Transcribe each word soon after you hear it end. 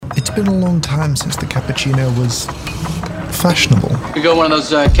been a long time since the cappuccino was fashionable. We go to one of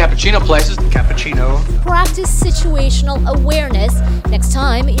those cappuccino places. Cappuccino. Practice situational awareness next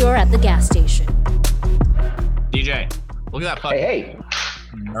time you're at the gas station. DJ, look at that fucking Hey.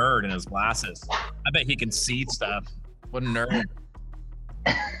 nerd in his glasses. I bet he can see stuff. What a nerd.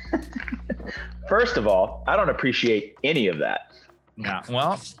 First of all, I don't appreciate any of that. Yeah.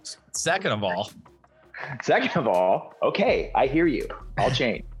 Well, second of all, Second of all, okay, I hear you. I'll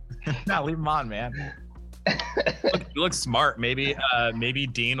change. no, leave him on, man. You look smart. Maybe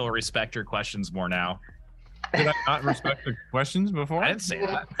Dean will respect your questions more now. Did I not respect the questions before? I didn't say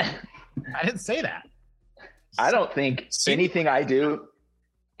that. I didn't say that. I don't think anything I do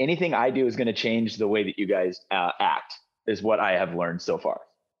is going to change the way that you guys act, is what I have learned so far.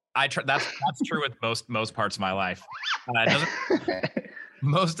 That's true with most parts of my life.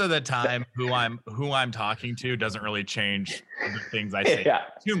 Most of the time, who I'm talking to doesn't really change the things I say. Yeah.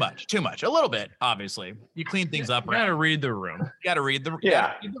 Too much. A little bit, obviously. You clean things up. You gotta read the room. You gotta read the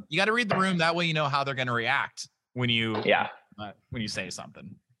You gotta read the room. That way you know how they're gonna react when you say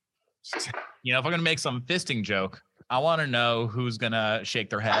something. You know, if I'm gonna make some fisting joke, I want to know who's gonna shake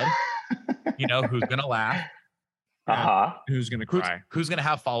their head. You know, who's gonna laugh. Who's gonna cry? Who's gonna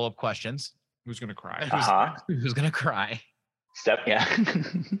have follow-up questions? Who's gonna cry? Who's gonna cry? Yeah.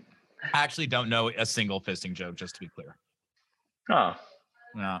 I actually don't know a single fisting joke, just to be clear. Oh.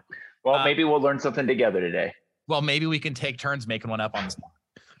 No. Well, maybe we'll learn something together today. Well, maybe we can take turns making one up on the spot.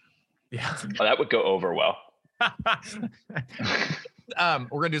 Yeah. Well, that would go over well. We're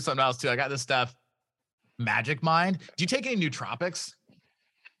gonna do something else too. I got this stuff. Magic Mind. Do you take any nootropics?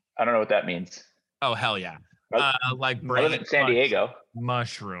 I don't know what that means. Oh, hell yeah. Like I live in San Diego.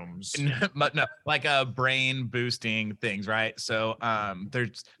 Mushrooms. No, like brain boosting things, right? So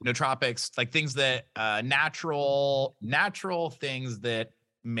there's nootropics, like things that natural things that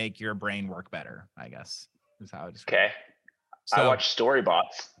make your brain work better, I guess is how I describe it. Okay. I watch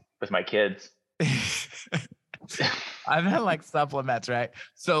Storybots with my kids. I've had like supplements, right?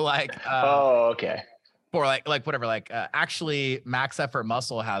 So like okay. For like whatever, actually Max Effort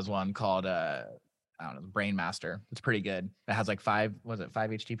Muscle has one called I don't know, Brain Master. It's pretty good. It has like 5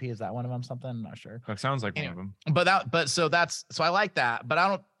 HTP? Is that one of them? Something? I'm not sure. That sounds like one of them. So I like that, but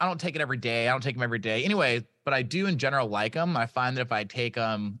I don't take it every day. I don't take them every day anyway, but I do in general like them. I find that if I take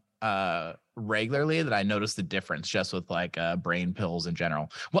them regularly, that I notice the difference just with like brain pills in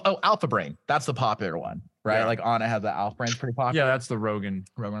general. Well, Alpha Brain, that's the popular one, right? Yeah. Like Anna has the Alpha Brain's pretty popular. Yeah, that's the Rogan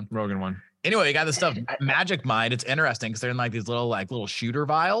one. Anyway, you got this stuff, Magic Mind. It's interesting because they're in like these little shooter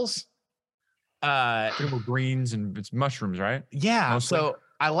vials. Little greens, and it's mushrooms, right? Yeah. Mostly. So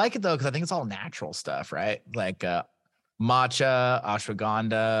I like it though because I think it's all natural stuff, right? Like matcha,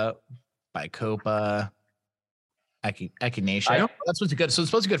 ashwagandha, bacopa, echinacea. That's supposed to be good. So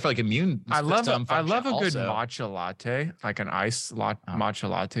it's supposed to be good for like immune. I love a good also. matcha latte, like an iced matcha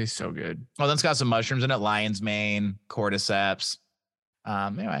latte. So good. Well, then it's got some mushrooms in it: lion's mane, cordyceps.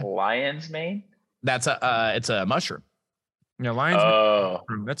 Anyway, lion's mane. That's it's a mushroom. Yeah, lion's mane.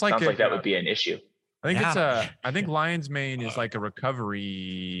 That's like sounds like that would be an issue. I think lion's mane is like a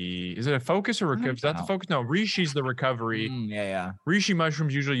recovery. Is it a focus or recovery? Is that the focus? No, reishi's the recovery. Reishi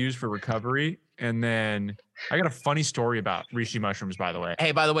mushrooms usually used for recovery. And then I got a funny story about reishi mushrooms, by the way.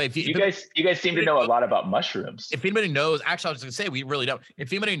 Hey, by the way, if you guys seem to know a lot about mushrooms. If anybody knows, actually, I was going to say we really don't.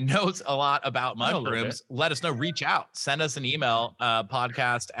 If anybody knows a lot about mushrooms, let us know. Reach out. Send us an email,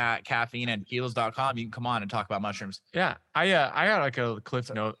 podcast@caffeineandkilos.com. You can come on and talk about mushrooms. Yeah, I got like a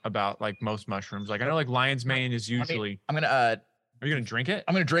cliff note about like most mushrooms. Like I know like lion's mane is usually. I'm gonna. Are you gonna drink it?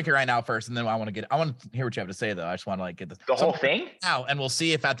 I'm gonna drink it right now first, and then I want to hear what you have to say though. I just want to like get this the whole thing now, and we'll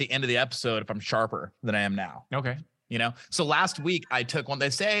see if at the end of the episode if I'm sharper than I am now. Okay. You know, so last week I took one.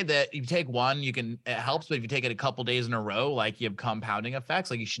 They say that if you take one, it helps, but if you take it a couple days in a row, like you have compounding effects.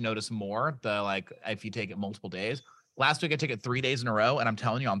 Like you should notice more if you take it multiple days. Last week I took it 3 days in a row, and I'm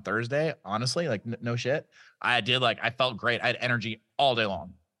telling you, on Thursday, honestly, like no shit, I felt great. I had energy all day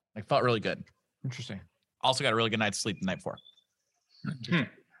long. Like felt really good. Interesting. Also got a really good night's sleep the night before.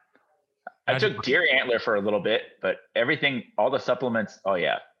 I took deer antler for a little bit, but all the supplements. Oh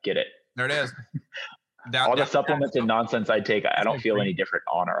yeah, get it. There it is. All the supplements and nonsense I take, I don't feel any different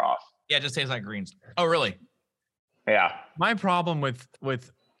on or off. Yeah, it just tastes like greens. Oh, really? Yeah. My problem with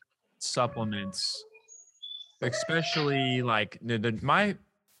supplements, especially like my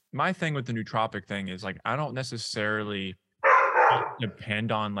thing with the nootropic thing is like I don't necessarily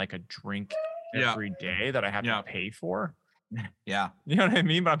depend on like a drink every day that I have to pay for. Yeah. You know what I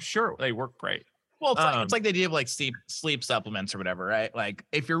mean? But I'm sure they work great. Well, it's like the idea of like sleep supplements or whatever, right? Like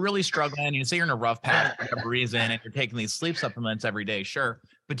if you're really struggling and you say you're in a rough patch for whatever reason and you're taking these sleep supplements every day, sure.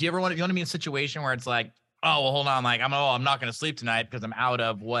 But do you want to be in a situation where it's like, oh, well, hold on, like I'm not going to sleep tonight because I'm out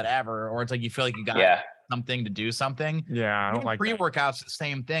of whatever, or it's like you feel like you got something to do something. Yeah, I don't like pre-workouts. The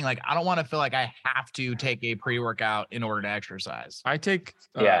same thing. Like I don't want to feel like I have to take a pre-workout in order to exercise. I take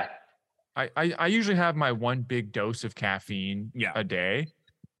I usually have my one big dose of caffeine a day,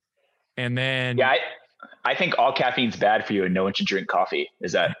 and then I think all caffeine's bad for you, and no one should drink coffee.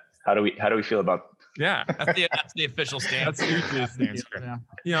 Is that how do we feel about? Yeah, that's the official stance. That's the usual stance. Yeah.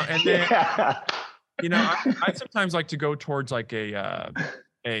 You know, and then you know, I sometimes like to go towards like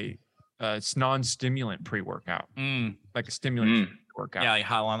a non-stimulant pre-workout, like a stimulant workout. Yeah, like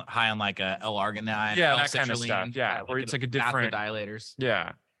high on like a L-arginine. Yeah, that kind of stuff. Yeah, where it's like a different dilators.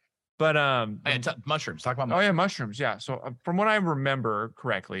 Yeah, but mushrooms. Talk about mushrooms. Oh yeah, mushrooms. Yeah. So from what I remember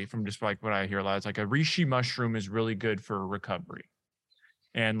correctly, from just like what I hear a lot, it's like a reishi mushroom is really good for recovery,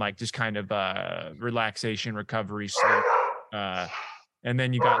 and like just kind of relaxation, recovery, sleep. And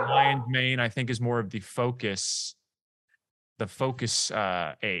then you got lion's mane. I think is more of the focus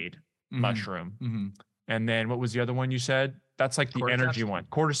aid mushroom. And then what was the other one you said? That's like the energy one.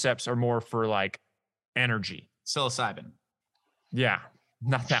 Cordyceps are more for like energy. Psilocybin. Yeah,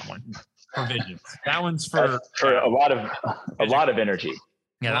 not that one. For visions. That one's for a lot of energy.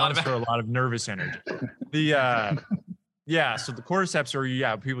 Yeah, that one's for a lot of nervous energy. The so the cordyceps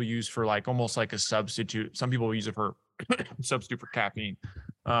are people use for like almost like a substitute. Some people use it for substitute for caffeine.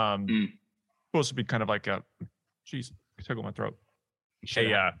 Supposed to be kind of like a tickle my throat.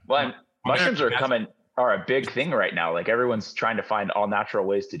 Mushrooms are a big thing right now. Like everyone's trying to find all natural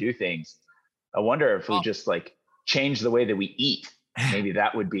ways to do things. I wonder if we just like change the way that we eat. Maybe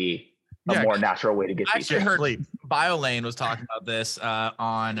that would be a more natural way to get. I actually heard BioLane was talking about this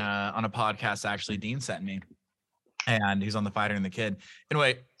on a podcast. Actually, Dean sent me, and he's on the Fighter and the Kid.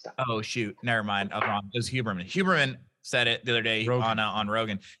 Anyway, oh shoot, never mind. I was wrong. It was Huberman. Huberman said it the other day on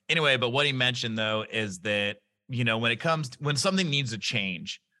Rogan. Anyway, but what he mentioned though is that when something needs to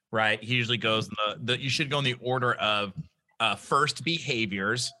change, right? He usually goes you should go in the order of first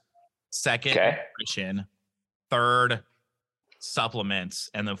behaviors, second nutrition, third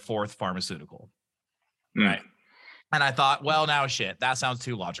supplements, and the fourth pharmaceutical. Right. And I thought, well, now shit, that sounds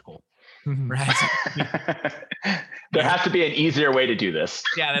too logical. Right. There has to be an easier way to do this.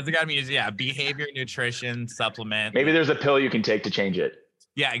 Yeah, that's gotta be easy. Yeah, behavior, nutrition, supplement. Maybe there's a pill you can take to change it.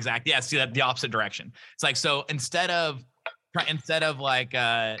 Yeah, exactly. Yeah, see that the opposite direction. It's like, so instead of like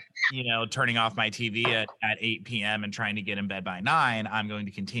turning off my TV at 8 p.m. and trying to get in bed by 9, I'm going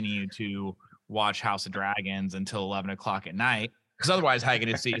to continue to watch House of Dragons until 11 o'clock at night, because otherwise how are you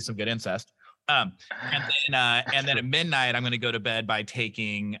going to see some good incest? And then at midnight I'm going to go to bed by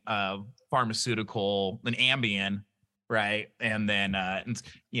taking pharmaceutical, an Ambien, right? And then it's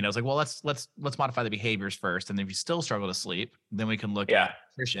like, well, let's modify the behaviors first, and if you still struggle to sleep, then we can look at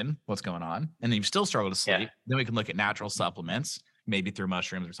nutrition, what's going on, and then you still struggle to sleep, then we can look at natural supplements, maybe through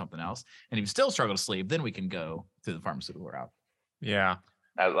mushrooms or something else, and if you still struggle to sleep, then we can go through the pharmaceutical route. Yeah,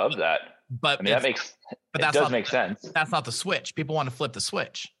 I love that. But I mean, that does make sense. That's not the switch. People want to flip the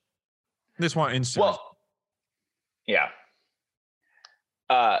switch. They just want instant. Well, yeah.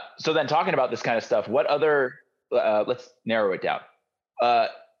 So then, talking about this kind of stuff, what other? Let's narrow it down.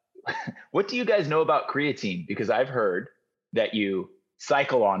 What do you guys know about creatine? Because I've heard that you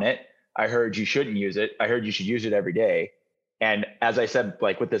cycle on it. I heard you shouldn't use it. I heard you should use it every day. And as I said,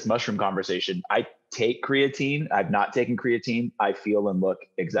 like with this mushroom conversation, I take creatine. I've not taken creatine. I feel and look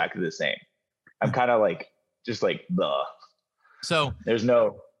exactly the same. I'm kind of like, just like, bleh. So there's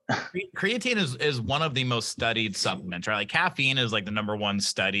no. Creatine is one of the most studied supplements, right? Like caffeine is like the number one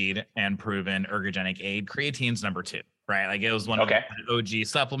studied and proven ergogenic aid. Creatine's number 2, right? Like it was one of the OG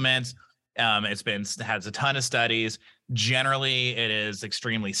supplements. Has a ton of studies. Generally, it is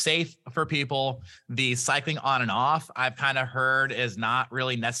extremely safe for people. The cycling on and off, I've kind of heard, is not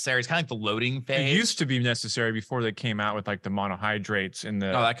really necessary. It's kind of like the loading phase. It used to be necessary before they came out with like the monohydrates and the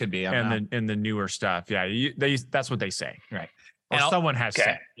that could be and the newer stuff. Yeah, that's what they say, right? Or someone has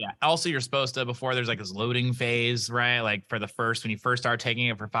said. Yeah. Also, you're supposed to, before there's like this loading phase, right? Like when you first start taking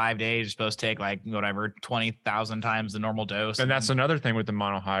it for 5 days, you're supposed to take like whatever 20,000 times the normal dose. And that's another thing with the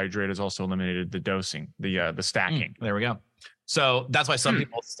monohydrate, is also eliminated the dosing, the stacking. There we go. So that's why some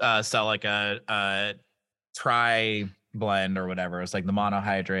people sell like a tri blend or whatever. It's like the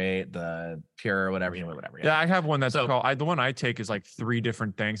monohydrate, the pure, whatever. Yeah, I have one that's called. The one I take is like 3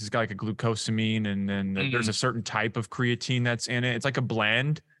 different things. It's got like a glucosamine, and then there's a certain type of creatine that's in it. It's like a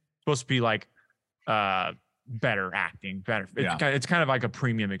blend. It's supposed to be like better acting. It's kind of like a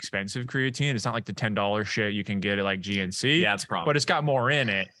premium, expensive creatine. It's not like the $10 shit you can get at like GNC. Yeah, it's probably. But it's got more in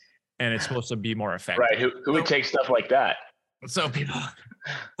it, and it's supposed to be more effective. Right? Who would take stuff like that? So people,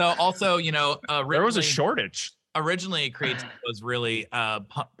 so also, you know, there was a shortage. Originally, creatine was really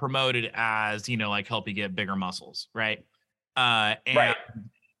promoted as, you know, like help you get bigger muscles, right? And Right.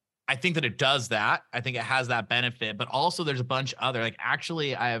 I think that it does that. I think it has that benefit, but also there's a bunch other, like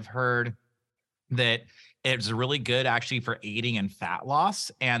actually I have heard that it's really good actually for aiding in fat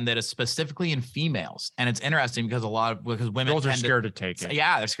loss, and that is specifically in females. And it's interesting because women girls are scared to take it.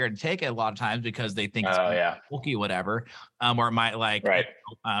 Yeah, they're scared to take it a lot of times because they think it's bulky, whatever, or it might like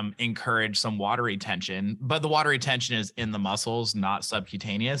encourage some water retention. But the water retention is in the muscles, not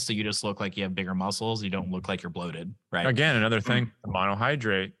subcutaneous. So you just look like you have bigger muscles. You don't look like you're bloated, right? Again, another thing,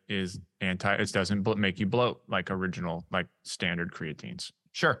 monohydrate is it doesn't make you bloat like original, like standard creatines.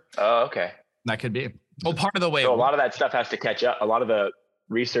 Sure. Oh, okay. That could be. Well, part of the way. So a lot of that stuff has to catch up. A lot of the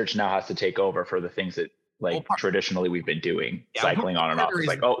research now has to take over for the things that traditionally we've been doing, cycling on and off. It's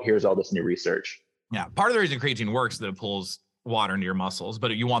like, oh, here's all this new research. Yeah. Part of the reason creatine works is that it pulls water into your muscles,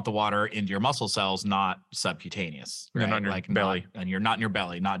 but you want the water into your muscle cells, not subcutaneous. Right? And on your belly. And you're not in your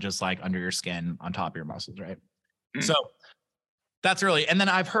belly, not just like under your skin on top of your muscles, right? So that's really, and then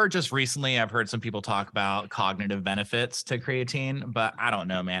I've heard some people talk about cognitive benefits to creatine, but I don't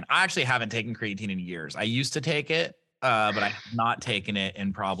know, man. I actually haven't taken creatine in years. I used to take it, but I have not taken it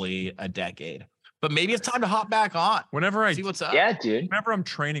in probably a decade. But maybe it's time to hop back on. Whenever I see what's up. Yeah, dude. Whenever I'm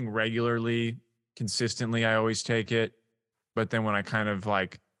training regularly, consistently, I always take it. But then when I kind of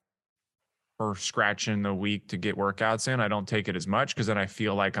like or scratching the week to get workouts in, I don't take it as much because then I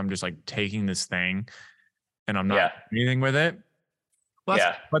feel like I'm just like taking this thing and I'm not doing anything with it.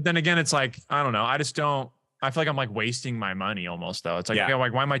 But then again, it's like, I don't know. I feel like I'm like wasting my money almost though. It's like,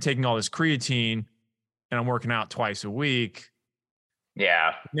 like, why am I taking all this creatine and I'm working out twice a week?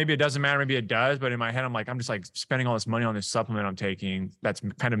 Yeah. Maybe it doesn't matter. Maybe it does. But in my head, I'm like, I'm just like spending all this money on this supplement I'm taking that's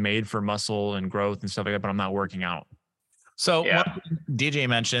kind of made for muscle and growth and stuff like that, but I'm not working out. So DJ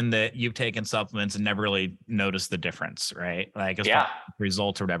mentioned that you've taken supplements and never really noticed the difference, right? Like as far as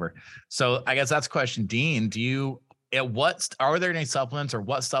results or whatever. So I guess that's a question, Dean. Are there any supplements or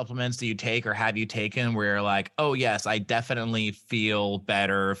what supplements do you take or have you taken where you're like, oh yes, I definitely feel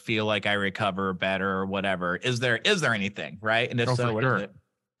better, feel like I recover better or whatever? Is there anything, right? And if so, what is it?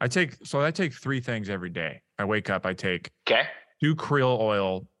 I take 3 things every day. I wake up, I take 2 krill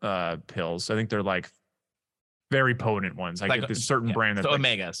oil pills. I think they're like very potent ones. I get this certain brand that's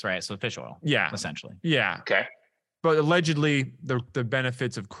omegas, right? So fish oil. Yeah. Essentially. Yeah. Okay. But allegedly, the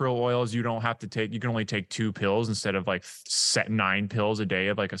benefits of krill oil is you can only take 2 pills instead of like 9 pills a day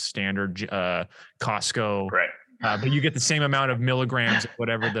of like a standard Costco. Right. But you get the same amount of milligrams,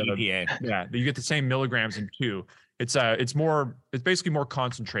 whatever the EPA. Yeah, you get the same milligrams in 2. It's basically more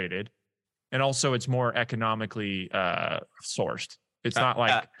concentrated, and also it's more economically sourced. It's not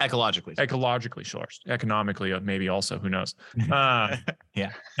like ecologically sourced, economically, maybe also, who knows?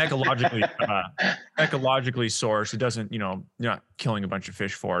 Ecologically sourced. It doesn't, you're not killing a bunch of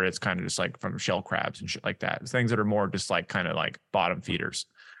fish for it. It's kind of just like from shell crabs and shit like that. Things that are more just like kind of like bottom feeders.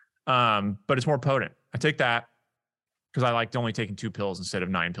 But it's more potent. I take that because I like only taking 2 pills instead of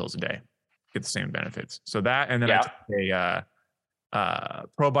 9 pills a day. Get the same benefits. So that, and then I take a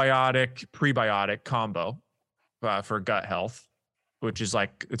probiotic, prebiotic combo for gut health, which is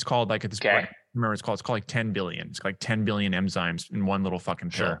like, it's called like at this point, remember it's called like 10 billion. It's like 10 billion enzymes in one little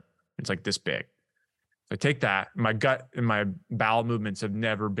fucking pill. Sure. It's like this big. So I take that. My gut and my bowel movements have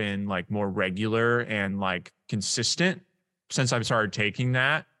never been like more regular and like consistent since I've started taking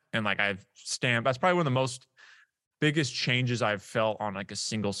that. And like that's probably one of the biggest changes I've felt on like a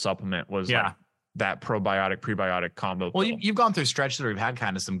single supplement was like that probiotic prebiotic combo. Well, you've gone through stretches where we've had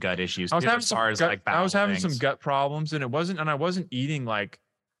kind of some gut issues. I was having some gut problems, and I wasn't eating like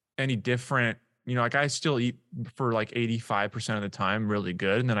any different. Like I still eat for like 85% of the time really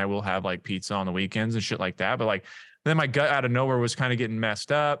good, and then I will have like pizza on the weekends and shit like that. But like then my gut out of nowhere was kind of getting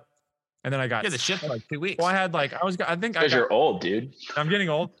messed up, and then I got the shit for like 2 weeks. Well, I had like because you're old, dude. I'm getting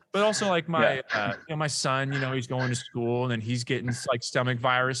old, but also like my my son, he's going to school and then he's getting like stomach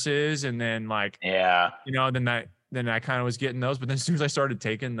viruses, and then like then I kind of was getting those, but then as soon as I started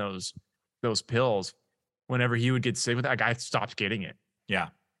taking those pills, whenever he would get sick with that, like I stopped getting it. Yeah.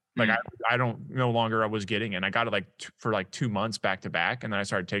 Like I no longer was getting it. And I got it like for like 2 months back to back, and then I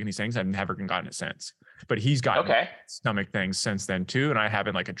started taking these things. I've never gotten it since. But he's gotten stomach things since then too, and I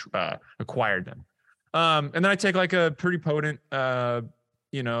haven't like acquired them. And then I take like a pretty potent,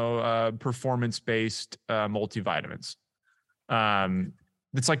 performance-based multivitamins.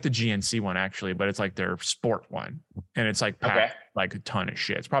 It's like the GNC one actually, but it's like their sport one, and it's like packed like a ton of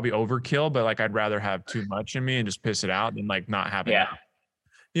shit. It's probably overkill, but like I'd rather have too much in me and just piss it out than like not have it.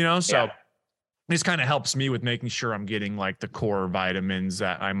 So this kind of helps me with making sure I'm getting like the core vitamins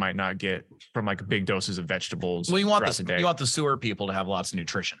that I might not get from like big doses of vegetables. Well, you want the day. You want the sewer people to have lots of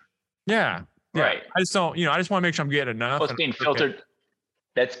nutrition. Yeah. Right. I just don't, I just want to make sure I'm getting enough. Well, it's being filtered.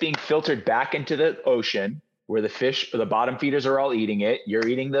 That's being filtered back into the ocean where the fish, the bottom feeders are all eating it. You're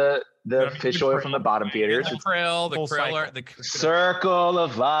eating the fish oil from the bottom feeders. The krill, the circle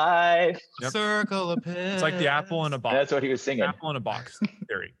of life. Yep. Circle of piss. It's like the apple in a box. That's what he was singing. Apple in a box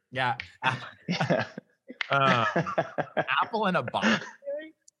theory. Yeah. Apple in a box.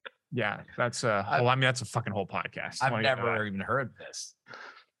 Yeah, that's that's a fucking whole podcast. I've never even heard this.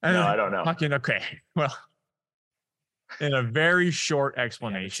 No, I don't know. Fucking okay. Well, in a very short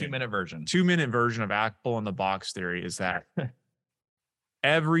explanation, 2-minute version of apple in the box theory is that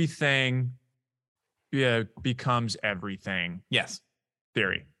everything becomes everything. Yes.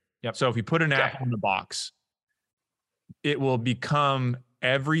 Theory. Yep. So if you put an apple in the box, it will become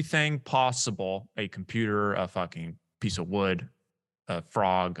everything possible, a computer, a fucking piece of wood, a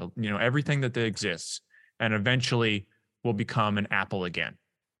frog, everything that exists, and eventually will become an apple again.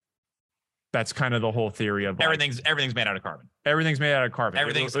 That's kind of the whole theory of everything's made out of carbon. Everything's made out of carbon.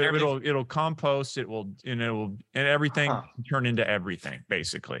 Everything's it'll compost. And everything turn into everything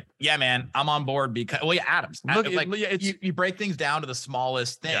basically. Yeah, man, I'm on board because atoms. You break things down to the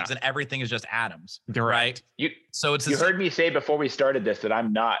smallest things, and everything is just atoms. Right. You heard me say before we started this that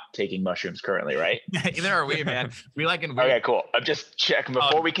I'm not taking mushrooms currently, right? Neither are we, man. Okay, cool. I'm just checking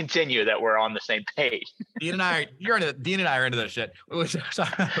before we continue that we're on the same page. Dean and I are into this shit.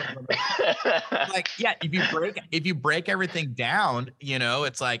 If you break everything down,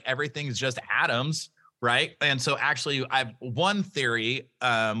 it's like everything's just atoms, right? And so actually I've one theory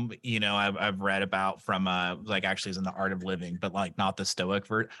I've read about from actually is in the Art of Living, but like not the Stoic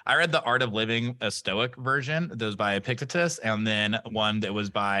version. I read the Art of Living, a Stoic version that was by Epictetus, and then one that was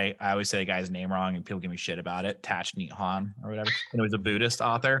by, I always say the guy's name wrong and people give me shit about it, Thich Nhat Hanh or whatever, and it was a Buddhist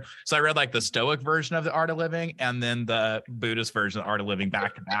author. So I read like the Stoic version of the Art of Living and then the Buddhist version of the Art of Living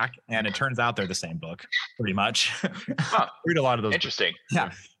back to back, and it turns out they're the same book pretty much. Read a lot of those. Interesting.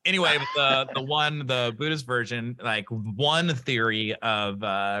 Yeah. Anyway, the Buddhist version, like one theory of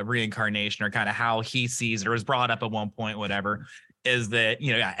reincarnation, or kind of how he sees it, or was brought up at one point, whatever, is that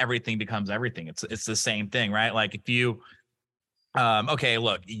everything becomes everything. It's the same thing, right? Like if you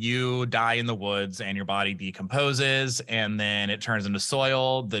look, you die in the woods and your body decomposes and then it turns into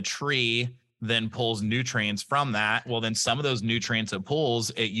soil. The tree then pulls nutrients from that. Well, then some of those nutrients it pulls,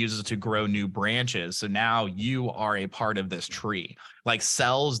 it uses to grow new branches. So now you are a part of this tree. Like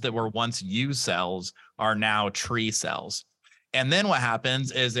cells that were once you cells are now tree cells. And then what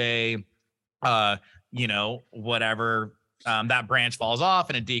happens is that branch falls off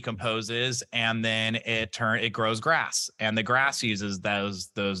and it decomposes, and then it grows grass, and the grass uses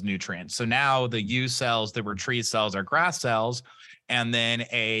those nutrients. So now the you cells that were tree cells are grass cells, and then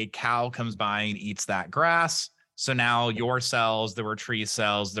a cow comes by and eats that grass. So now your cells that were tree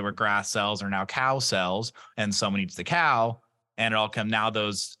cells that were grass cells are now cow cells, and someone eats the cow, and it all come now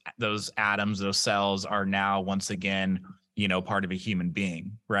those atoms, those cells are now once again part of a human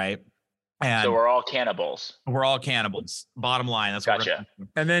being, right? And so we're all cannibals. Bottom line, that's gotcha.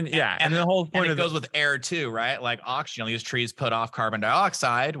 And then and the whole point of it goes with air too, right? Like oxygen. These trees put off carbon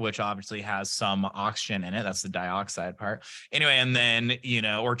dioxide, which obviously has some oxygen in it. That's the dioxide part. Anyway, and then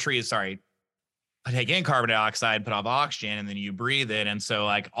or trees, take in carbon dioxide, put off oxygen, and then you breathe it. And so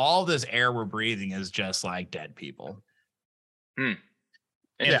like all this air we're breathing is just like dead people. In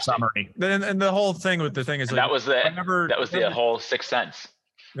summary. And the whole thing with the thing is like, that was the whole Sixth Sense.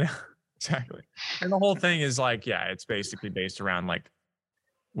 Yeah. Exactly. And the whole thing is like, it's basically based around like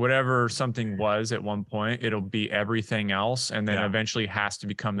whatever something was at one point, it'll be everything else. And then eventually has to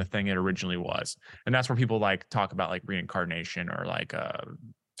become the thing it originally was. And that's where people like talk about like reincarnation or like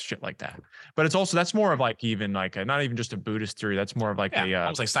shit like that. But it's also, that's more of like even like not even just a Buddhist theory. That's more of like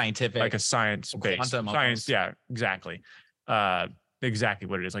almost like scientific, like a science-based science. Yeah, exactly. Exactly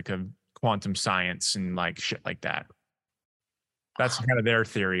what it is, like a quantum science and like shit like that. That's kind of their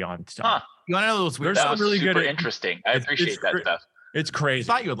theory on stuff. You want to know those weird? That was really super interesting. I appreciate that stuff. It's crazy.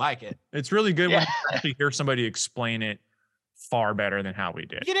 I thought you would like it. It's really good when you actually hear somebody explain it far better than how we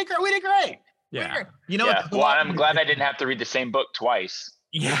did. We did great. Yeah. Well, I'm glad I didn't have to read the same book twice.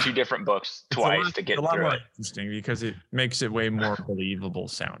 Yeah. 2 different books twice to get through it. It's a lot more interesting because it makes it way more believable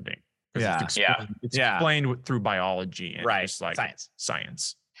sounding. Yeah. It's explained through biology and just like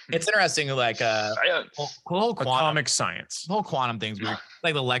science. It's interesting, like whole atomic science, whole quantum things weird.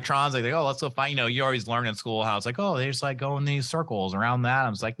 Like the electrons, like let's go find. You always learn in school how it's like, they just like go in these circles around the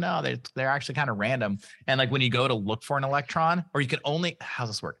atoms. Like, no, they're actually kind of random. And like when you go to look for an electron, or you can only how's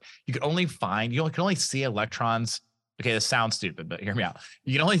this work? You can only see electrons. Okay, this sounds stupid, but hear me out.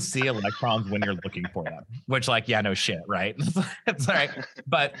 You can only see electrons when you're looking for them, which like, yeah, no shit, right? It's all right.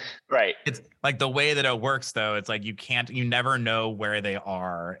 But right. It's like the way that it works though. It's like you never know where they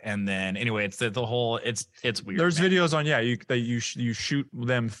are. And then anyway, it's the whole, it's weird. There's videos on, you shoot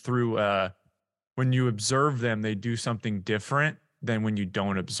them through, when you observe them, they do something different than when you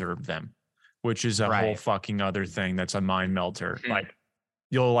don't observe them, which is a whole fucking other thing. That's a mind melter. Like,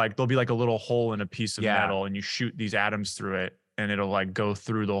 there'll be like a little hole in a piece of metal and you shoot these atoms through it and it'll like go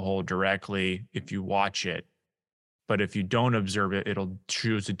through the hole directly if you watch it. But if you don't observe it, it'll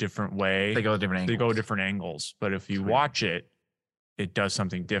choose a different way. They go different angles. But if you watch it, it does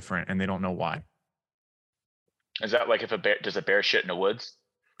something different and they don't know why. Is that like if does a bear shit in the woods?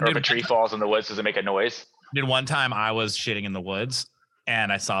 Or if a tree falls in the woods, does it make a noise? One time I was shitting in the woods and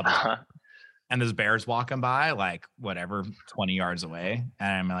I saw this and this bear's walking by, like 20 yards away.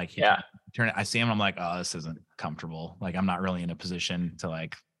 And I'm like, I see him. I'm like, oh, this isn't comfortable. Like, I'm not really in a position to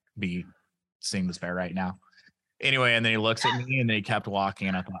like be seeing this bear right now. Anyway, and then he looks at me and then he kept walking.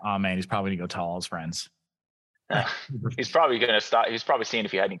 And I thought, oh man, he's probably gonna go tell all his friends. He's probably gonna stop. He's probably seeing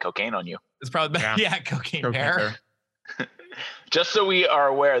if you had any cocaine on you. It's probably cocaine bear. Just so we are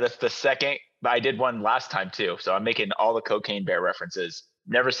aware, that's the second. But I did one last time too, so I'm making all the cocaine bear references.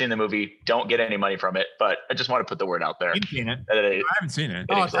 Never seen the movie. Don't get any money from it, but I just want to put the word out there. You've seen it. I haven't seen it.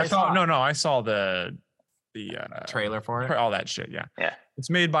 I saw the trailer for it. All that shit. Yeah. Yeah. It's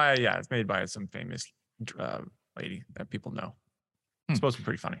made by some famous lady that people know. It's supposed to be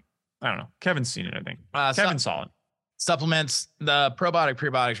pretty funny. I don't know. Kevin's seen it, I think. Kevin saw it. Supplements, the probiotic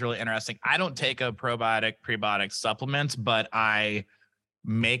prebiotic is really interesting. I don't take a probiotic prebiotic supplement, but I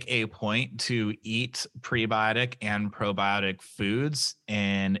make a point to eat prebiotic and probiotic foods,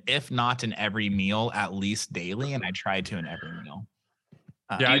 and if not in every meal, at least daily. And I try to in every meal.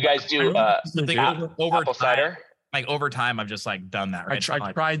 Do you guys do apple cider? Like over time, I've just like done that. Right?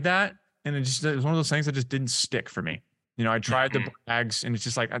 I tried that, and it was one of those things that just didn't stick for me. I tried the bags, and it's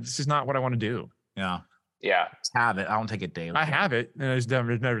just like this is not what I want to do. Yeah. Just have it. I don't take it daily. I have it, and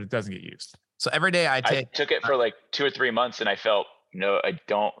it never doesn't get used. So every day I took it for like 2 or 3 months, and I felt I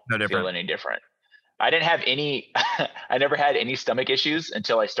don't feel any different. I didn't have any. I never had any stomach issues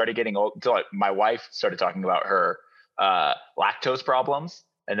until I started getting old. Until my wife started talking about her lactose problems,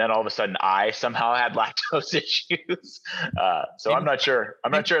 and then all of a sudden I somehow had lactose issues. So I'm not sure.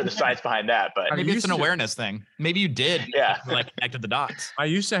 I'm not sure the science behind that, but maybe it's an awareness thing. Maybe you did. Yeah. Like connected the dots. I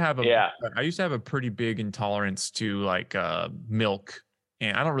used to have a pretty big intolerance to like milk,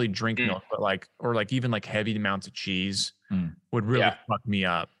 and I don't really drink milk, but even heavy amounts of cheese would really fuck me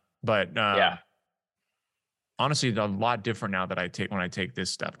up. But honestly, it's a lot different now that when I take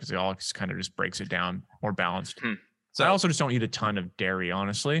this stuff, because it all kind of just breaks it down more balanced. So I also just don't eat a ton of dairy,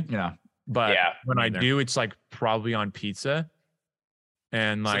 honestly. Yeah. But when I do, it's like probably on pizza.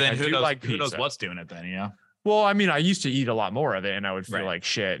 And like, so who knows what's doing it then, Well, I mean, I used to eat a lot more of it and I would feel like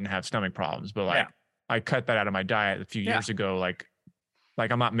shit and have stomach problems. But I cut that out of my diet a few years ago. Like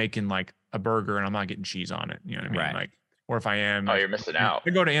I'm not making like a burger and I'm not getting cheese on it. You know what I mean? Right. Like, or if I am, you're missing out.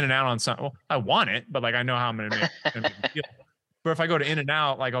 I go to In-N-Out on something. Well, I want it, but like I know how I'm gonna make it. But if I go to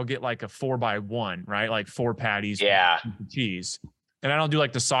In-N-Out, like I'll get like a 4x1, right? Like 4 patties, cheese, and I don't do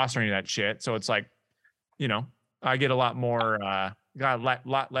like the sauce or any of that shit. So it's like, I get a lot more, got a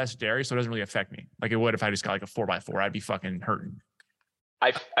lot less dairy, so it doesn't really affect me like it would if I just got like a 4x4. I'd be fucking hurting.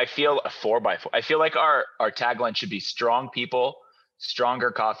 I feel a 4x4. I feel like our tagline should be strong people,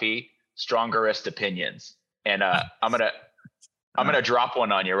 stronger coffee, strongerest opinions. And I'm gonna drop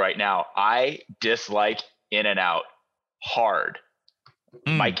one on you right now. I dislike In-N-Out hard.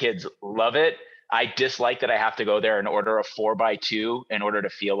 My kids love it. I dislike that I have to go there and order a 4x2 in order to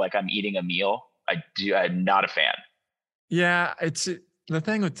feel like I'm eating a meal. I'm not a fan. Yeah, it's the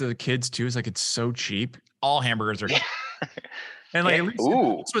thing with the kids too is like it's so cheap. All hamburgers are cheap. And like at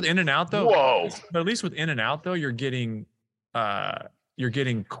least with In-N-Out though. Whoa. But at least with In-N-Out though, you're getting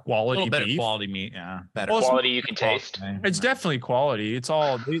quality beef. Quality meat, better quality you can taste. It's definitely quality. It's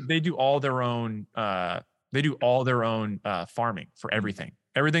all they do all their own farming for everything.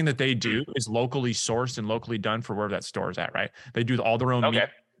 Everything that they do is locally sourced and locally done for wherever that store is at, right? They do all their own meat.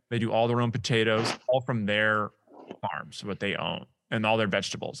 They do all their own potatoes, all from their farms, what they own, and all their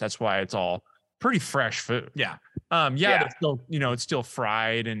vegetables. That's why it's all pretty fresh food. Yeah. They're still, it's still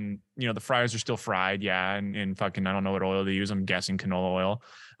fried, and the fries are still fried, and fucking I don't know what oil they use. I'm guessing canola oil.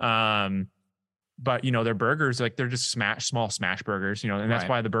 But their burgers, like they're just small smash burgers, and that's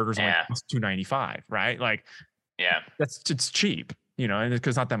why the burgers are like $2.95, right? Like, it's cheap, and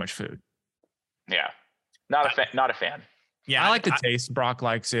because it's not that much food. Yeah, not a fan. Yeah, I like the taste. Brock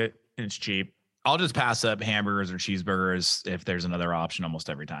likes it, and it's cheap. I'll just pass up hamburgers or cheeseburgers if there's another option almost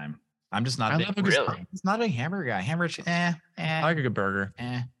every time. I'm just not. It's not a big hamburger guy. Hamburger. I like a good burger.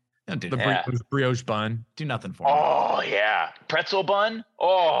 Don't do the brioche bun. Do nothing for me. Oh yeah, pretzel bun.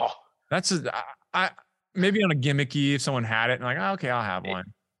 Oh, that's maybe on a gimmicky if someone had it and like, okay, I'll have one.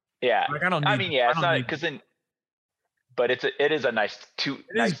 Yeah, like I don't. Need, it's not because then. But it is a nice to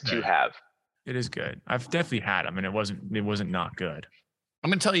have. It is good. I've definitely had them, and it wasn't not good. I'm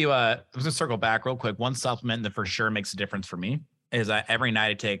gonna tell you. I was gonna circle back real quick. One supplement that for sure makes a difference for me is every night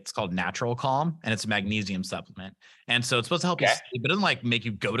I take. It's called Natural Calm, and it's a magnesium supplement. And so it's supposed to help you sleep, but it doesn't make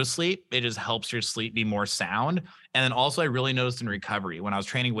you go to sleep. It just helps your sleep be more sound. And then also I really noticed in recovery when I was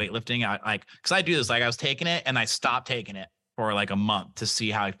training weightlifting, because I do this, I was taking it and I stopped taking it for like a month to see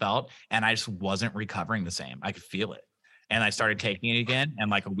how I felt, and I just wasn't recovering the same. I could feel it. And I started taking it again. And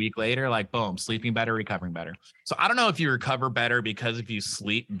like a week later, boom, sleeping better, recovering better. So I don't know if you recover better because if you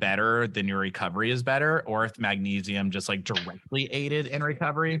sleep better, then your recovery is better, or if magnesium just directly aided in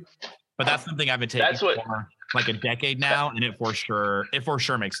recovery. But that's something I've been taking for like a decade now. And it for sure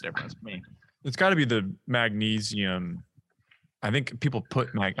makes a difference for me. It's got to be the magnesium. I think people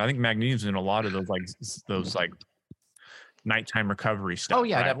I think magnesium in a lot of those nighttime recovery stuff. Oh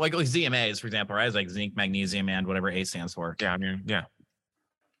yeah, right? like ZMAs, for example, right? It's like zinc, magnesium, and whatever A stands for. Yeah, I mean, yeah.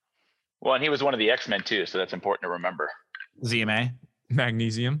 Well, and he was one of the X-Men too, so that's important to remember. ZMA?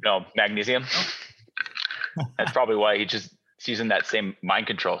 Magnesium? No, magnesium. That's probably why he's using that same mind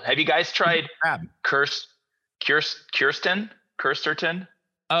control. Have you guys tried Kirsten?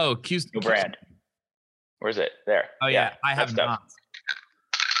 Oh, new brand. Where is it? There. Oh yeah, I have not.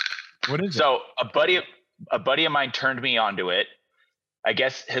 What is it? So a buddy of mine turned me onto it. I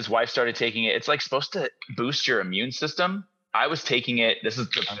guess his wife started taking it. It's supposed to boost your immune system. I was taking it. This is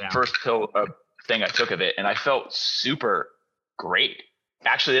the first thing I took of it, and I felt super great.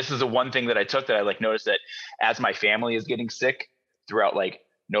 Actually, this is the one thing that I took that I noticed that as my family is getting sick throughout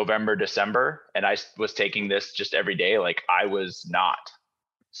November, December, and I was taking this just every day, I was not.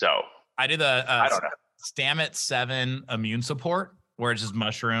 So I did the I don't know. Stammet 7 immune support, where it's just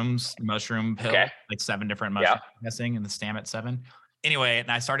mushroom pill, 7 different mushrooms, I'm guessing, in the Stammet 7. Anyway,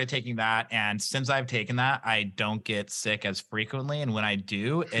 and I started taking that, and since I've taken that, I don't get sick as frequently, and when I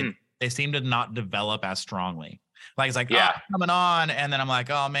do, they seem to not develop as strongly. It's coming on, and then I'm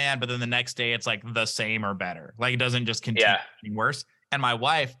like, oh man, but then the next day it's the same or better. It doesn't just continue getting worse. And my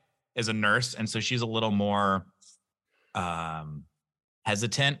wife is a nurse, and so she's a little more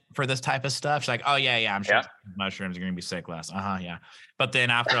hesitant for this type of stuff. She's like, oh yeah, I'm sure mushrooms are gonna be sick less. Yeah. But then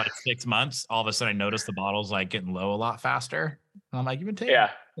after 6 months, all of a sudden I noticed the bottle's getting low a lot faster. And I'm like, you've been taking it.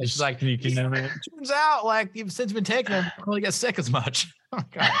 And she's like, turns out you've since been taking it, you don't really get sick as much. Oh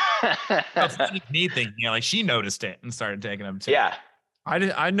God. That's a neat thing. She noticed it and started taking them too. Yeah.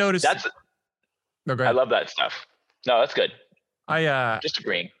 I noticed go ahead. I love that stuff. No, that's good. Just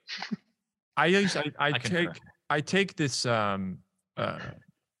agreeing. I take this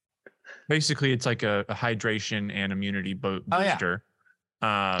basically it's like a hydration and immunity booster.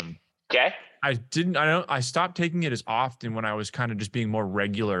 Okay. I stopped taking it as often when I was kind of just being more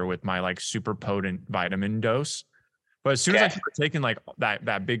regular with my super potent vitamin dose. But as soon as I started taking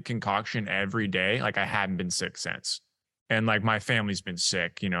that big concoction every day, I hadn't been sick since. And my family's been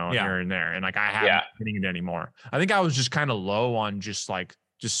sick, here and there. And I haven't been getting it anymore. I think I was just kind of low on just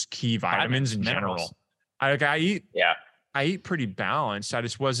key vitamins in general. I eat pretty balanced. I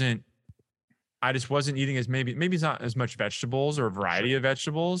just wasn't eating maybe it's not as much vegetables or a variety of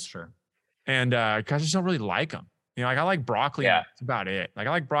vegetables. Sure. And I just don't really like them. I like broccoli. Yeah. That's about it. I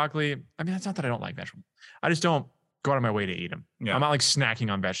like broccoli. I mean, that's not that I don't like vegetables. I just don't go out of my way to eat them. Yeah. I'm not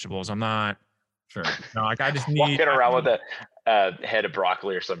snacking on vegetables. I'm not. Sure. No, I just need walking around with a head of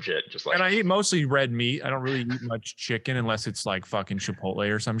broccoli or some shit. And I eat mostly red meat. I don't really eat much chicken unless it's fucking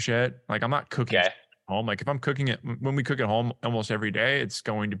Chipotle or some shit. I'm not cooking at home. If I'm cooking it, when we cook at home almost every day, it's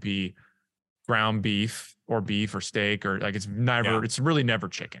going to be ground beef or steak or it's really never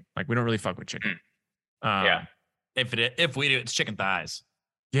chicken. We don't really fuck with chicken. If we do, it's chicken thighs.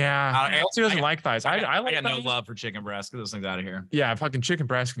 Yeah, Elsie doesn't like thighs. I got no love for chicken breast. Get those things out of here. Yeah, fucking chicken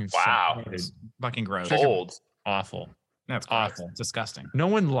breast. Wow, it's fucking gross. Old, awful. That's awful. It's disgusting. No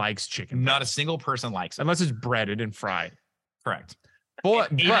one likes chicken. Not a single person likes it unless it's breaded and fried. Correct.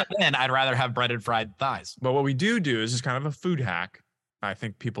 But Even then, I'd rather have breaded fried thighs. But what we do is kind of a food hack. I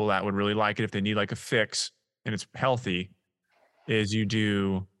think people that would really like it if they need like a fix and it's healthy is you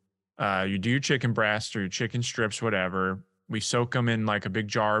do your chicken breast or your chicken strips, whatever. We soak them in like a big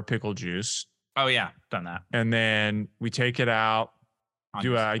jar of pickle juice. Oh yeah, done that. And then we take it out.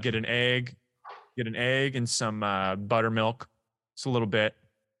 Get an egg and some buttermilk. It's a little bit.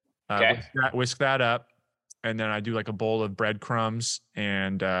 Whisk that up. And then I do like a bowl of breadcrumbs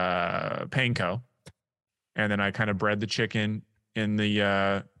and panko. And then I kind of bread the chicken in the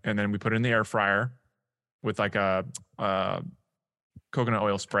and then we put it in the air fryer with like a coconut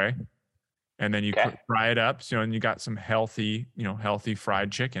oil spray. And then you fry it up. So, and you got some healthy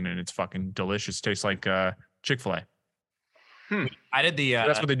fried chicken, and it's fucking delicious. Tastes like Chick-fil-A. I did the.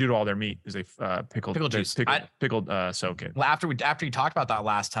 That's what they do to all their meat is they pickle juice, soak it. Well, after you talked about that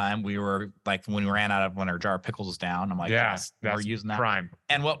last time, we were like when we ran out of when our jar of pickles was down. I'm like, yes, we're using that. Prime.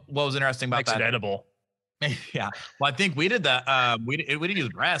 And what was interesting about Makes that? It edible. Yeah. Well, I think we did the we didn't use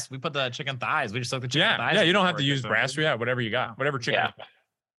breast. We put the chicken thighs. We just soaked the chicken thighs. Yeah, you don't have to use breast. Yeah, whatever you got, whatever chicken. Yeah.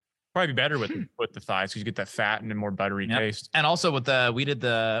 Probably be better with the thighs because you get that fat and a more buttery taste. And also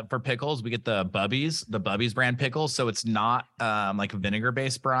for pickles, we get the Bubby's brand pickles. So it's not like a vinegar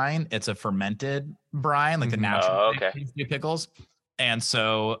based brine. It's a fermented brine, like the natural pickles. And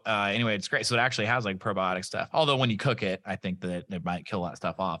so anyway, it's great. So it actually has like probiotic stuff. Although when you cook it, I think that it might kill that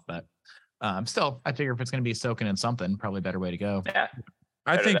stuff off. But still, I figure if it's going to be soaking in something, probably a better way to go. Yeah.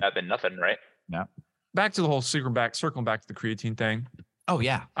 I think that than nothing, right? Yeah. Back to the whole circling back to the creatine thing. Oh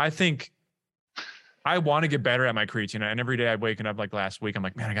yeah. I think I want to get better at my creatine. And every day I'm waking up like last week, I'm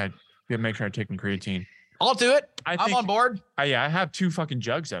like, man, I got to make sure I take my creatine. I'll do it. I'm on board. I have 2 fucking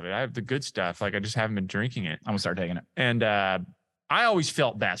jugs of it. I have the good stuff. Like I just haven't been drinking it. I'm gonna start taking it. And I always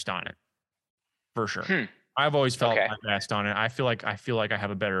felt best on it. For sure. I've always felt my best on it. I feel like I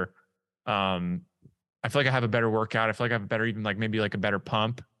have a better I feel like I have a better workout. I feel like I have a better, even like maybe like a better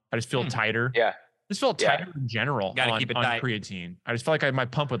pump. I just feel tighter. Yeah. Just feel tighter in general Gotta keep it on tight. creatine. I just feel like my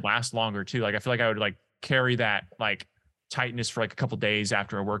pump would last longer too. Like I feel like I would like carry that like tightness for like a couple days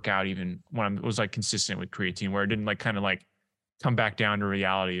after a workout, even when I was like consistent with creatine, where it didn't like kind of like come back down to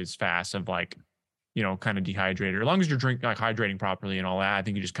reality as fast of like, kind of dehydrated. As long as you're hydrating properly and all that, I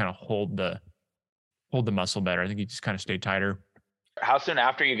think you just kind of hold the muscle better. I think you just kind of stay tighter. How soon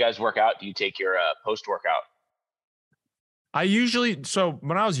after you guys work out do you take your post workout? So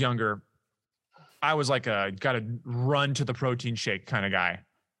when I was younger, I was like got to run to the protein shake kind of guy.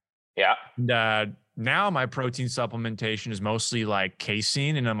 Yeah. And now my protein supplementation is mostly like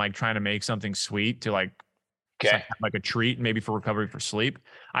casein, and I'm like trying to make something sweet to like, like a treat, maybe for recovery for sleep.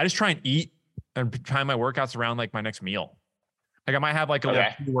 I just try and eat and time my workouts around like my next meal. Like I might have like a little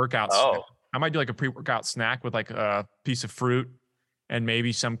pre-workout. I might do like a pre-workout snack with like a piece of fruit and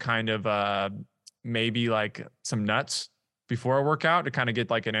maybe some kind of maybe like some nuts before I work out to kind of get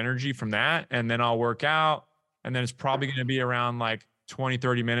like an energy from that. And then I'll work out. And then it's probably going to be around like 20,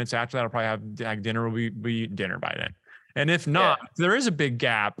 30 minutes after that. I'll probably have like dinner will be dinner by then. And if not, if there is a big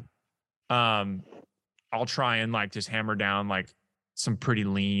gap, I'll try and like just hammer down like some pretty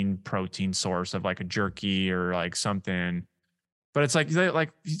lean protein source of like a jerky or like something. But it's like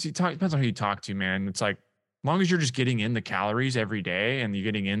depends on who you talk to, man. It's like, as long as you're just getting in the calories every day and you're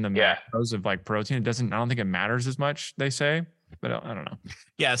getting in the macros of like protein, I don't think it matters as much, they say, but I don't know.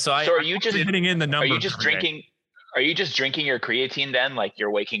 Yeah. So are you just hitting in the number? Are you just drinking your creatine then? Like you're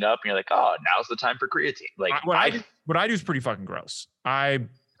waking up and you're like, oh, now's the time for creatine. Like what I do is pretty fucking gross. I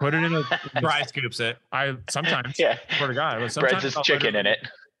put it in a dry scoops it. I sometimes swear to God, spreads his chicken in it.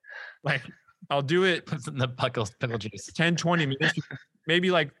 Like I'll do it puts in the pickle juice. 10, 20 minutes,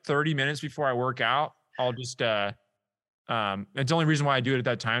 maybe like 30 minutes before I work out. I'll just it's the only reason why I do it at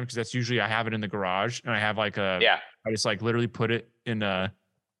that time, because that's usually I have it in the garage and I have like I just like literally put it in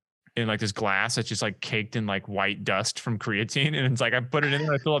like this glass that's just like caked in like white dust from creatine, and it's like I put it in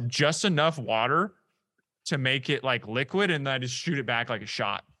there, I fill up just enough water to make it like liquid, and then I just shoot it back like a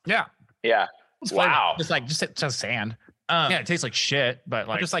shot. Yeah. It's wow. Just sand. It tastes like shit, but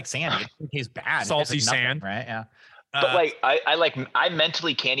like just like sand. It tastes bad. Salty sand, right? Yeah. But like I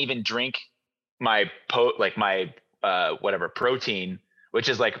mentally can't even drink my whatever protein, which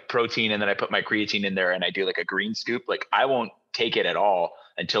is like protein, and then I put my creatine in there and I do like a green scoop. Like I won't take it at all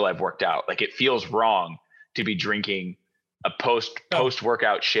until I've worked out. Like it feels wrong to be drinking a post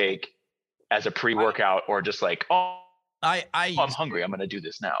workout shake as a pre-workout, or just like, I'm hungry, I'm gonna do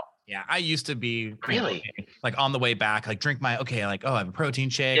this now. Yeah, I used to be really like on the way back, like drink my I have a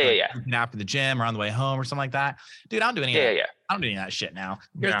protein shake. After the gym or on the way home or something like that. Dude, I don't do any of that. I don't do any of that shit now.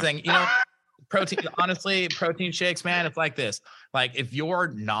 Here's the thing, protein, honestly, protein shakes, man, it's like this. Like if you're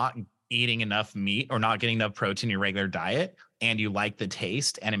not eating enough meat or not getting enough protein in your regular diet and you like the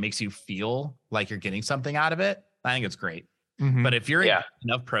taste and it makes you feel like you're getting something out of it, I think it's great. But if you're getting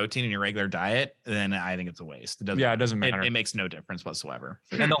enough protein in your regular diet, then I think it's a waste. It doesn't matter. It makes no difference whatsoever.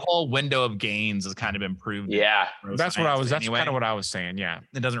 And the whole window of gains has kind of improved. Yeah. That's kind of what I was saying. Yeah.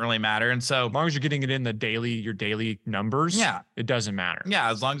 It doesn't really matter. And so as long as you're getting it in your daily numbers, it doesn't matter. Yeah.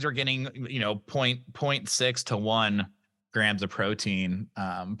 As long as you're getting, 0.6 to 1 grams of protein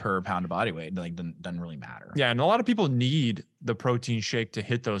per pound of body weight, like doesn't really matter. Yeah. And a lot of people need the protein shake to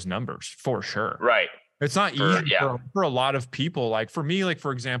hit those numbers for sure. Right. It's not easy for a lot of people. Like for me, like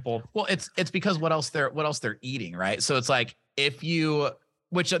for example, well, it's because what else they're eating, right? So it's like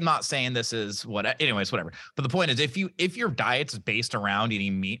which I'm not saying this is whatever. But the point is, if your diet's based around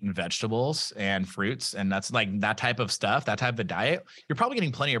eating meat and vegetables and fruits, and that's like that type of stuff, that type of diet, you're probably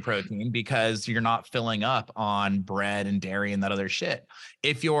getting plenty of protein because you're not filling up on bread and dairy and that other shit.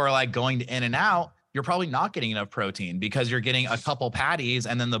 If you're like going to In-N-Out, you're probably not getting enough protein because you're getting a couple patties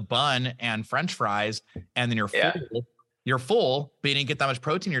and then the bun and French fries, and then you're full. You're full, but you didn't get that much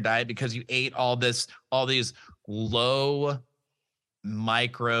protein in your diet because you ate all these low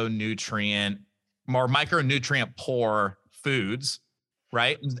micronutrient poor foods,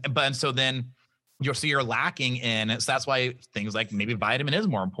 right? But so then you're lacking in, so that's why things like maybe vitamin is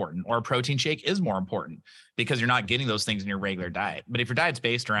more important or a protein shake is more important because you're not getting those things in your regular diet. But if your diet's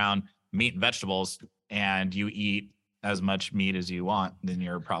based around meat and vegetables and you eat as much meat as you want, then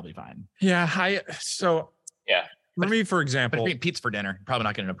you're probably fine. Yeah. For me, for example, but if you eat pizza for dinner, probably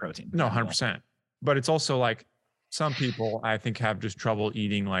not getting enough protein. No, 100%. But it's also like some people I think have just trouble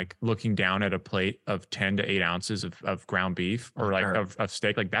eating, like looking down at a plate of 10 to 8 ounces of ground beef or like of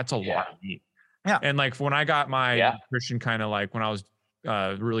steak. Like that's a lot of meat. Yeah. And like when I got my nutrition kind of like when I was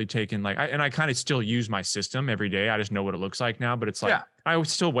really taking like, I kind of still use my system every day. I just know what it looks like now, but it's like, I would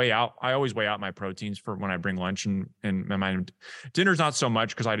still weigh out. I always weigh out my proteins for when I bring lunch and my dinner's not so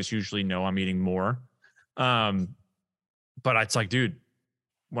much because I just usually know I'm eating more. But it's like, dude,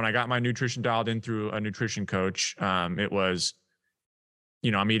 when I got my nutrition dialed in through a nutrition coach, it was,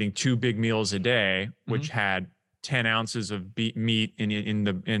 I'm eating 2 big meals a day, which had 10 ounces of meat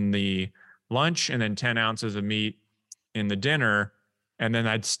in the lunch and then 10 ounces of meat in the dinner. And then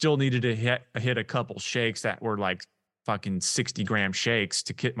I'd still needed to hit a couple shakes that were like fucking 60-gram shakes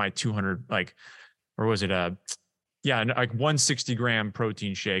to get my 200, like, or was it like 160-gram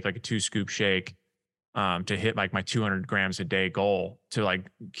protein shake, like a 2-scoop shake, to hit like my 200 grams a day goal to like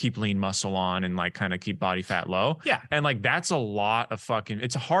keep lean muscle on and like kind of keep body fat low. Yeah. And like, that's a lot of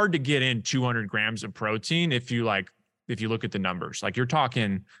it's hard to get in 200 grams of protein if you look at the numbers. Like you're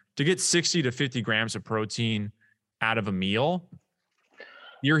talking to get 60 to 50 grams of protein out of a meal,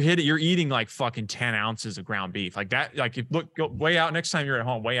 you're eating like fucking 10 ounces of ground beef like that. Like go weigh out next time you're at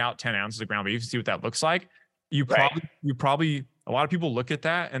home, weigh out 10 ounces of ground beef, see what that looks like. You probably, a lot of people look at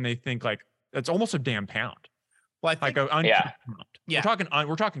that and they think like, it's almost a damn pound. Well, I think, pound.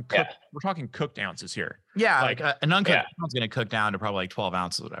 We're talking cooked ounces here. Yeah. Like an uncooked pound's going to cook down to probably like 12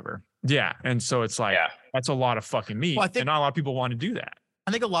 ounces, whatever. Yeah. And so it's like, that's a lot of fucking meat. Well, and not a lot of people want to do that.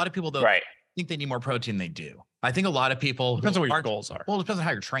 I think a lot of people though, think they need more protein than they do. I think a lot of people depends on what your goals are. Well, it depends on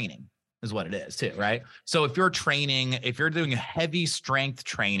how you're training is what it is too, right? So if you're doing a heavy strength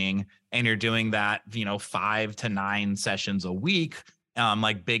training and you're doing that, 5 to 9 sessions a week,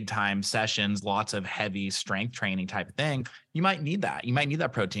 like big time sessions, lots of heavy strength training type of thing, you might need that. You might need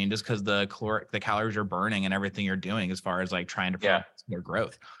that protein just because the calories you're burning and everything you're doing as far as like trying to promote your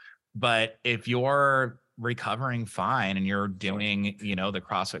growth. But if you're recovering fine and you're doing, the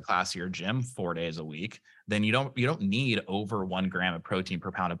CrossFit class at your gym 4 days a week, then you don't need over 1 gram of protein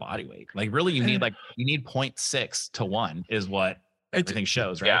per pound of body weight. Like really you need 0.6 to 1 is what everything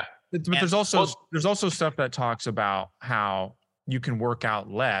shows, right? Yeah. But there's also stuff that talks about how you can work out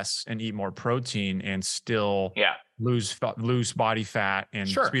less and eat more protein and still lose body fat and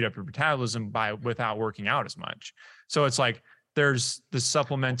speed up your metabolism without working out as much. So it's like there's the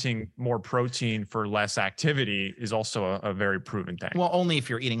supplementing more protein for less activity is also a very proven thing. Well, only if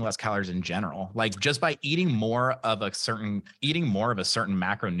you're eating less calories in general. Like just by eating more of a certain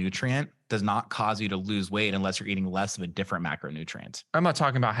macronutrient does not cause you to lose weight unless you're eating less of a different macronutrient. I'm not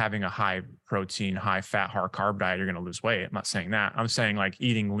talking about having a high protein, high fat, high carb diet, you're going to lose weight. I'm not saying that. I'm saying like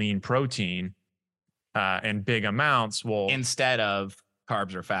eating lean protein in big amounts will... Instead of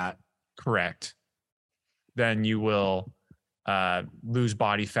carbs or fat. Correct. Then you will lose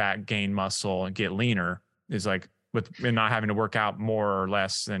body fat, gain muscle, and get leaner is like and not having to work out more or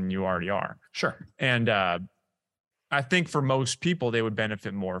less than you already are. Sure. And I think for most people, they would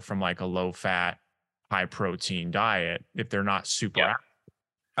benefit more from like a low fat, high protein diet if they're not super active.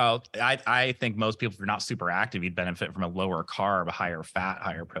 Oh, I think most people, if you're not super active, you'd benefit from a lower carb, higher fat,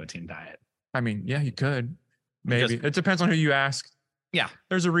 higher protein diet. I mean, yeah, you could. Maybe. It depends on who you ask. Yeah.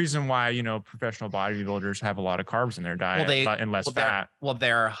 There's a reason why, you know, professional bodybuilders have a lot of carbs in their diet and less fat.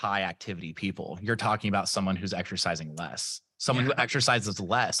 They're high activity people. You're talking about someone who's exercising less. Someone who exercises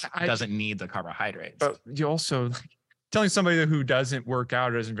less doesn't need the carbohydrates. But you also telling somebody who doesn't work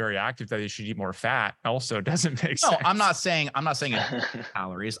out or isn't very active that they should eat more fat also doesn't make sense. No, I'm not saying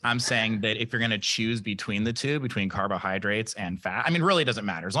calories. I'm saying that if you're going to choose between the two, between carbohydrates and fat, I mean, really doesn't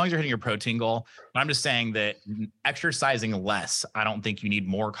matter as long as you're hitting your protein goal. But I'm just saying that exercising less, I don't think you need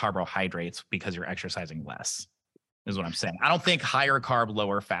more carbohydrates because you're exercising less, is what I'm saying. I don't think higher carb,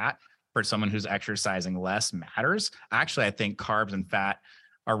 lower fat for someone who's exercising less matters. Actually, I think carbs and fat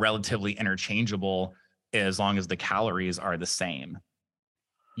are relatively interchangeable as long as the calories are the same.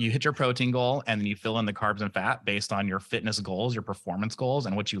 You hit your protein goal and then you fill in the carbs and fat based on your fitness goals, your performance goals,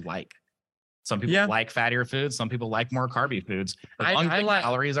 and what you like. Some people like fattier foods. Some people like more carby foods. As long as the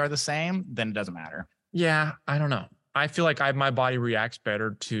calories are the same, then it doesn't matter. Yeah, I don't know. I feel like my body reacts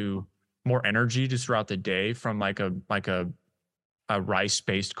better to more energy just throughout the day from like a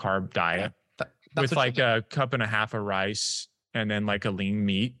rice-based carb diet with like a cup and a half of rice and then like a lean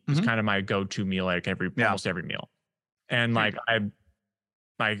meat. It's kind of my go-to meal, like almost every meal. And like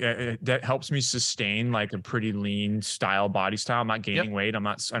that helps me sustain like a pretty lean body style. I'm not gaining weight. and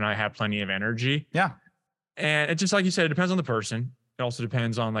I have plenty of energy. Yeah. And it's just like you said, it depends on the person. It also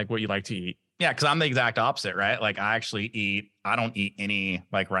depends on like what you like to eat. Yeah, because I'm the exact opposite, right? Like I don't eat any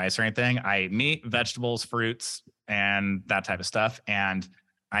like rice or anything. I eat meat, vegetables, fruits, and that type of stuff. And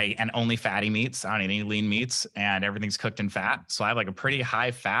only fatty meats. I don't eat any lean meats, and everything's cooked in fat. So I have like a pretty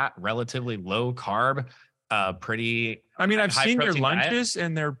high fat, relatively low carb, I've seen your lunches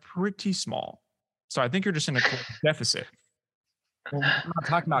and they're pretty small. So I think you're just in a deficit. Well, we're not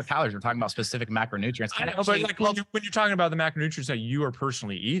talking about calories. We're talking about specific macronutrients. I know, but like when you're talking about the macronutrients that you are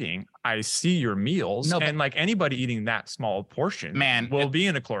personally eating, I see your meals, and like anybody eating that small portion, will be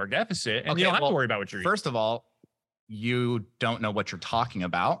in a caloric deficit, and you don't have to worry about what you're eating. First of all, you don't know what you're talking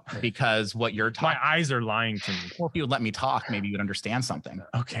about because what you're talking. My eyes are lying to me. Well, if you would let me talk, maybe you would understand something.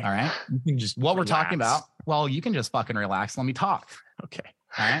 Okay. All right. You can just what we're talking about. Well, you can just fucking relax. Let me talk. Okay.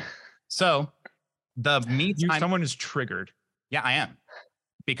 All right. So the meat. Someone is triggered. Yeah, I am.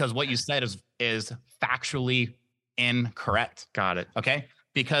 Because what you said is factually incorrect. Got it. Okay.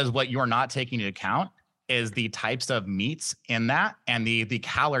 Because what you're not taking into account is the types of meats in that and the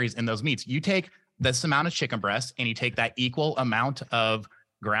calories in those meats. You take this amount of chicken breast and you take that equal amount of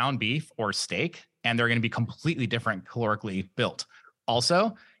ground beef or steak, and they're going to be completely different calorically built.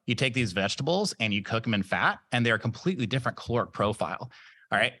 Also, you take these vegetables and you cook them in fat, and they're a completely different caloric profile.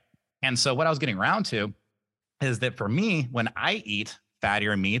 All right. And so what I was getting around to is that for me, when I eat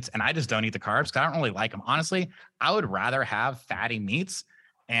fattier meats and I just don't eat the carbs because I don't really like them. Honestly, I would rather have fatty meats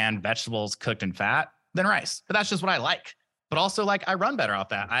and vegetables cooked in fat than rice. But that's just what I like. But also, like, I run better off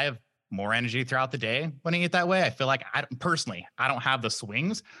that. I have more energy throughout the day when I eat that way. I feel like I don't have the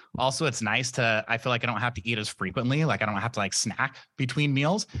swings. Also, it's nice I feel like I don't have to eat as frequently. Like I don't have to like snack between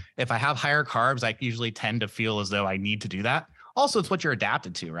meals. If I have higher carbs, I usually tend to feel as though I need to do that. Also, it's what you're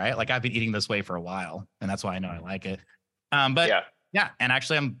adapted to, right? Like I've been eating this way for a while, and that's why I know I like it. Yeah. And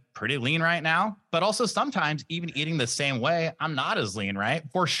actually I'm pretty lean right now, but also sometimes even eating the same way, I'm not as lean, right?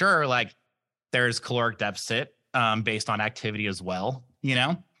 For sure. Like there's caloric deficit based on activity as well,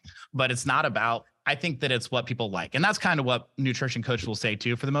 but it's not about, I think that it's what people like. And that's kind of what nutrition coaches will say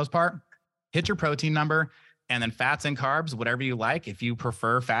too, for the most part. Hit your protein number and then fats and carbs, whatever you like. If you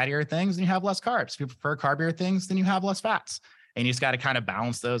prefer fattier things, then you have less carbs. If you prefer carbier things, then you have less fats. And you just got to kind of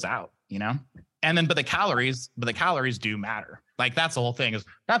balance those out, And then, but the calories do matter. Like that's the whole thing.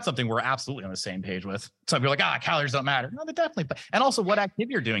 That's something we're absolutely on the same page with. Some people are like, calories don't matter. No, they definitely. And also, what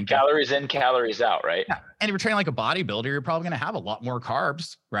activity you're doing. Calories in, calories out, right? Yeah. And if you're training like a bodybuilder, you're probably going to have a lot more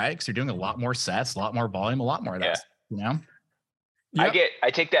carbs, right? Because you're doing a lot more sets, a lot more volume, a lot more of that. Yep. I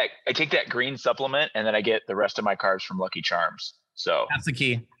take that green supplement, and then I get the rest of my carbs from Lucky Charms. So that's the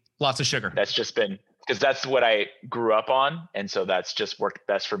key. Lots of sugar. That's just been. Because that's what I grew up on. And so that's just worked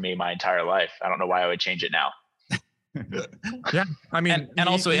best for me my entire life. I don't know why I would change it now. Yeah. I mean, and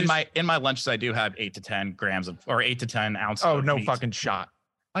also in my lunches, I do have 8 to 10 grams or 8 to 10 ounces. Oh, no meat. Fucking shot.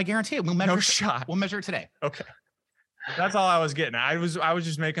 I guarantee it. We'll measure shot. We'll measure it today. Okay. That's all I was getting. I was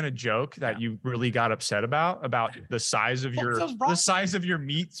just making a joke that you really got upset about the size of your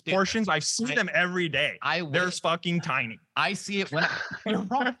meat portions. I see them every day. They're fucking tiny. I see it when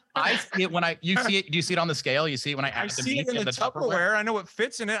I see it when you see it. Do you see it on the scale? You see it when I add the see meat it in the Tupperware. I know what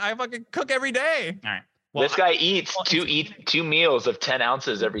fits in it. I fucking cook every day. All right. Well, this guy eats two meals of 10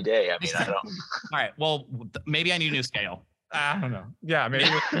 ounces every day. I mean, I don't. All right. Well, maybe I need a new scale. I don't know. Yeah, maybe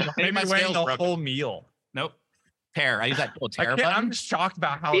my weighing the scale's whole meal. Nope. Tear. I use that little tear button. I'm shocked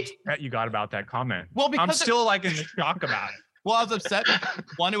about how upset you got about that comment. Well, because I'm still like in shock about it. Well, I was upset.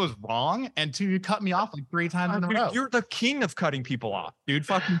 One, it was wrong, and two, you cut me off like 3 times in a row. You're the king of cutting people off, dude.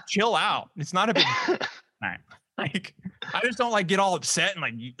 Fucking chill out. It's not a big. All right. Like, I just don't like get all upset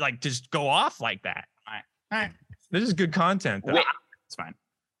and like just go off like that. All right. This is good content, though. It's fine.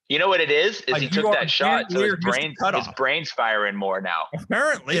 You know what it is? He took that shot, so his brain's firing more now.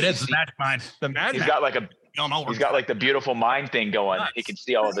 Apparently, it is the magic mind. The magic. He's got like the beautiful mind thing going. He can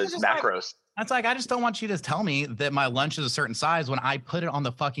see all of his macros. That's like, I just don't want you to tell me that my lunch is a certain size when I put it on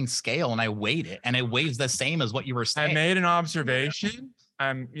the fucking scale and I weighed it and it weighs the same as what you were saying. I made an observation.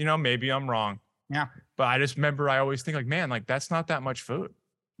 Maybe I'm wrong. Yeah. But I just remember I always think like, man, like that's not that much food.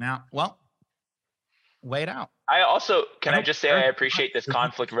 Now, well, weigh it out. I also, I appreciate this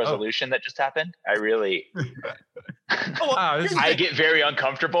conflict resolution that just happened. I really, I get very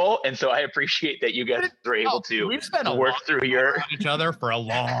uncomfortable. And so I appreciate that you guys were able to work through each other for a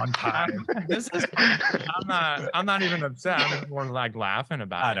long time. I'm not even upset. I'm more like laughing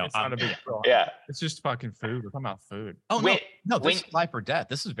about it. It's not a big deal. Yeah. It's just fucking food. We're talking about food. Oh, no, this is life or death.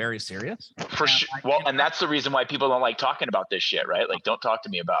 This is very serious. For sure. Well, and that's the reason why people don't like talking about this shit, right? Like, don't talk to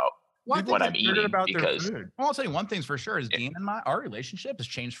me about what I'm eating because well, I'll tell you one thing's for sure is Dean and our relationship has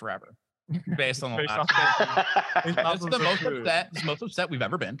changed forever based on the last. It's the most upset we've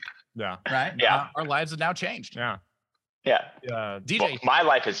ever been. Yeah. Right. Yeah. Our lives have now changed. Yeah. Yeah. DJ, well, my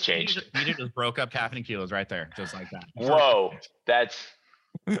life has changed. DJ just broke up Caffeine and Kilos right there, just like that. Whoa, that's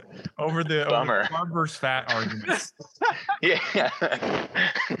over the carb versus fat argument. Yeah.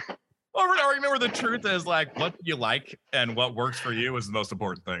 Over an argument where the truth is like, what you like and what works for you is the most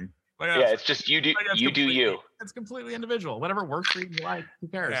important thing. It's just you do you. It's completely individual. Whatever works for you, you like. Who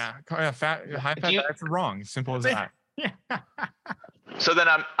cares? Yeah, high fat diets are wrong. Simple as that. Yeah. So then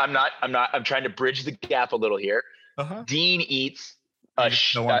I'm trying to bridge the gap a little here. Dean eats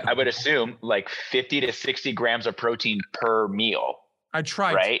I would assume like 50 to 60 grams of protein per meal. I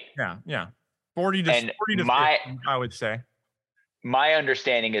tried. Right? Yeah. 40 to 50, I would say. My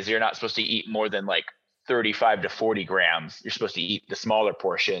understanding is you're not supposed to eat more than like 35 to 40 grams. You're supposed to eat the smaller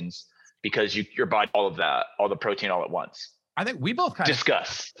portions because your body all the protein all at once. I think we both kind of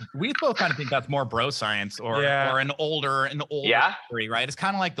think that's more bro science or an older theory, right? It's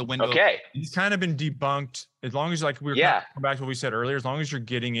kind of like the window. Okay. It's kind of been debunked as long as come back to what we said earlier, as long as you're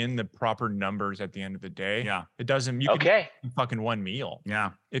getting in the proper numbers at the end of the day. Yeah. It doesn't, you can eat fucking one meal.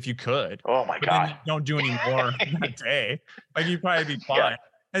 Yeah. If you could. Oh my God. Don't do any more that day. Like you'd probably be fine. Yeah.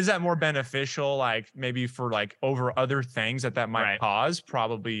 Is that more beneficial? Like maybe for like over other things that might cause,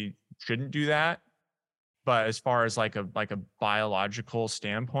 probably shouldn't do that. But as far as like a biological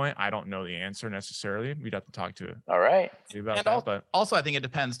standpoint, I don't know the answer necessarily. We'd have to talk to about that. But also, I think it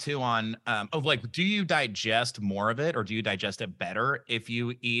depends too on do you digest more of it or do you digest it better if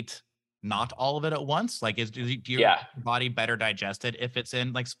you eat not all of it at once? Like, do your body better digest it if it's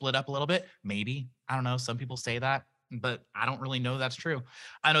in like split up a little bit? Maybe. I don't know. Some people say that, but I don't really know that's true.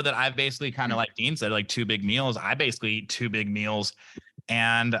 I know that I've basically kind of like Dean said, like 2 big meals. I basically eat 2 big meals.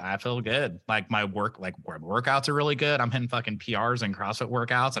 And I feel good. Like my workouts are really good. I'm hitting fucking PRs and CrossFit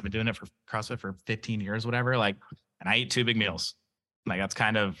workouts. I've been doing it for CrossFit for 15 years, whatever. Like, and I eat 2 big meals. Like that's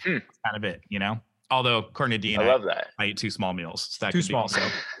kind of it, you know. Although according to Dean, I love that. I eat 2 small meals. So 2 small.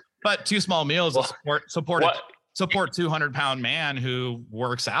 But 2 small meals support 200-pound man who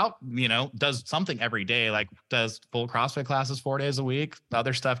works out, you know, does something every day, like does full CrossFit classes 4 days a week,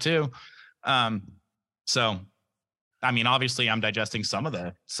 other stuff too. So. I mean, obviously, I'm digesting some of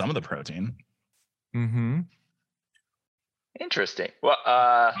the protein. Mm-hmm. Interesting. Well,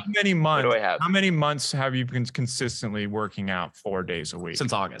 how many months? What do I have? How many months have you been consistently working out 4 days a week?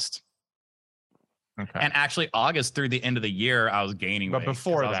 Since August. Okay. And actually, August through the end of the year, I was gaining weight. But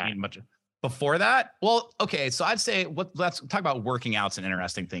before that, well, okay. So I'd say let's talk about working out's an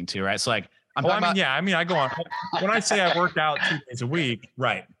interesting thing too, right? So like, I go on. When I say I work out 2 days a week,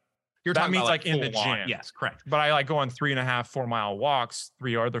 right? That means like in the gym. Yes, correct. But I like go on 3.5, 4 mile walks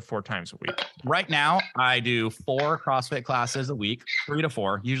 4 times a week. Right now, I do 4 CrossFit classes a week, 3 to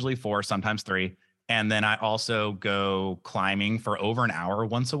 4, usually 4, sometimes 3. And then I also go climbing for over an hour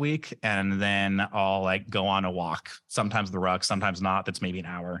once a week. And then I'll like go on a walk, sometimes the ruck, sometimes not. That's maybe an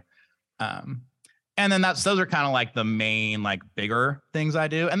hour. And then those are kind of like the main, like bigger things I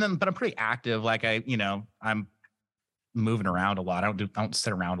do. And then, but I'm pretty active. Like I'm moving around a lot. I don't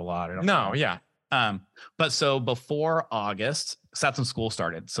sit around a lot. Yeah. But so before August, that's when school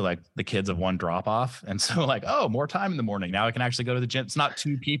started. So like the kids have one drop off. And so like, oh, more time in the morning. Now I can actually go to the gym. It's not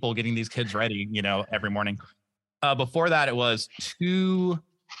 2 people getting these kids ready, every morning. Before that, it was 2,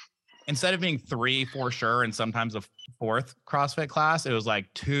 instead of being 3 for sure, and sometimes a 4th CrossFit class, it was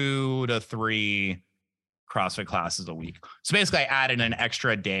like 2 to 3 CrossFit classes a week. So basically I added an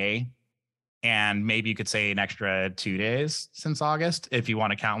extra day, and maybe you could say an extra 2 days since August, if you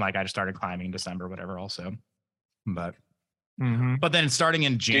want to count, like I just started climbing in December, whatever also. But then starting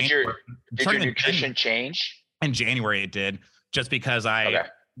in January. Did your nutrition change? In January it did, just because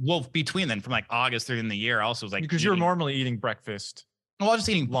between then from like August through in the year, I also was like, because you're normally eating breakfast. Well, I was just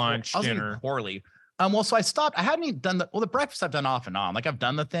eating lunch, dinner. Eating poorly. Well, so I stopped. I hadn't even done the breakfast I've done off and on. Like I've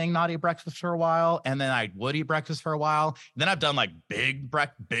done the thing, not eat breakfast for a while. And then I would eat breakfast for a while. Then I've done like big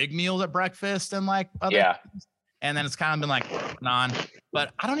meals at breakfast and like other things. And then it's kind of been like on,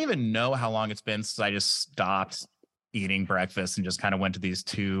 but I don't even know how long it's been since I just stopped eating breakfast and just kind of went to these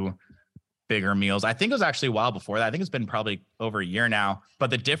 2 bigger meals. I think it was actually a while before that. I think it's been probably over a year now. But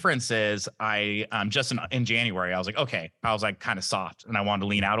the difference is I just in January, I was like, okay, I was like kind of soft and I wanted to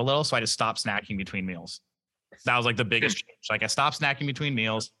lean out a little. So I just stopped snacking between meals. That was like the biggest change. Like I stopped snacking between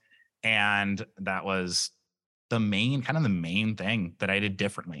meals. And that was the main thing that I did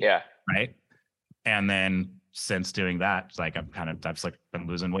differently. Yeah. Right. And then since doing that, it's like I've just like been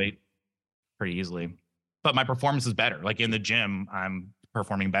losing weight pretty easily. But my performance is better. Like in the gym, I'm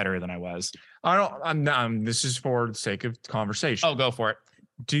performing better than I was. This is for the sake of conversation. Oh, go for it.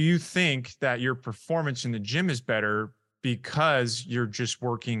 Do you think that your performance in the gym is better because you're just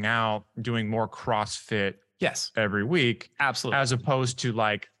working out, doing more CrossFit Yes. every week? Absolutely. As opposed to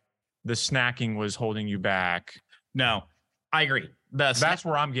like the snacking was holding you back? No, I agree. That's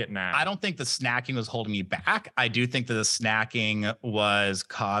where I'm getting at. I don't think the snacking was holding me back. I do think that the snacking was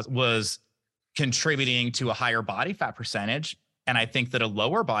contributing to a higher body fat percentage. And I think that a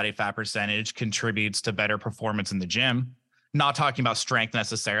lower body fat percentage contributes to better performance in the gym. Not talking about strength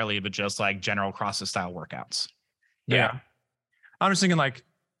necessarily, but just like general CrossFit style workouts. Yeah. I'm just thinking like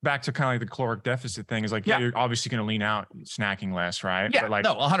back to kind of like the caloric deficit thing is like, you're obviously going to lean out snacking less, right? Yeah, but like,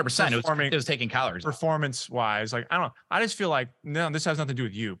 no, 100%. It was taking calories. Performance wise, like, I don't know. I just feel like, no, this has nothing to do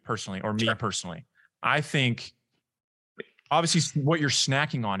with you personally or me personally. I think obviously what you're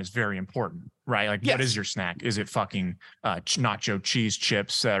snacking on is very important, right? Like what is your snack? Is it fucking nacho cheese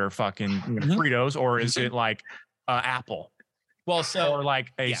chips that are fucking Fritos, or is it like apple? Well, so or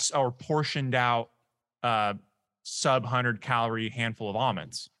like or portioned out sub 100 calorie handful of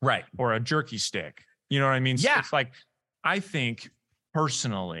almonds, right? Or a jerky stick. You know what I mean? Yeah. So it's like, I think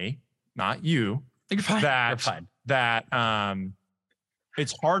personally, not you, You're fine. that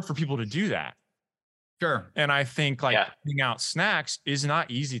it's hard for people to do that. Sure. And I think like putting out snacks is not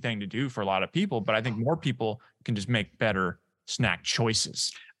an easy thing to do for a lot of people, but I think more people can just make better snack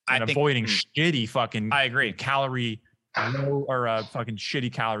choices and avoiding shitty fucking calorie low or fucking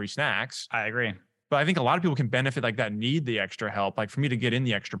shitty calorie snacks. I agree. But I think a lot of people can benefit like that, need the extra help. Like for me to get in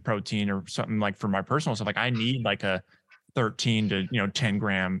the extra protein or something, like for my personal stuff, like I need like a 13 to 10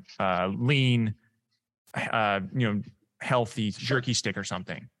 gram lean healthy jerky stick or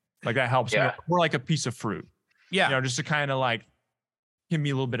something. Like that helps me, or like a piece of fruit. Yeah. Just to kind of like give me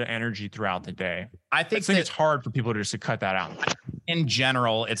a little bit of energy throughout the day. I think it's hard for people to just to cut that out. In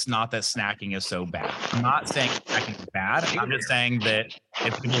general, it's not that snacking is so bad. I'm not saying snacking is bad. I'm just saying that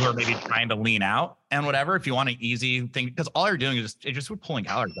if people who are maybe trying to lean out and whatever, if you want an easy thing, because all you're doing is just pulling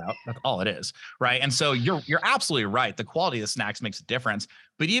calories out. That's all it is, right? And so you're absolutely right. The quality of the snacks makes a difference.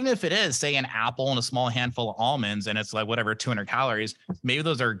 But even if it is, say, an apple and a small handful of almonds, and it's like whatever 200 calories, maybe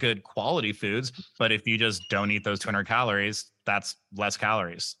those are good quality foods. But if you just don't eat those 200 calories, that's less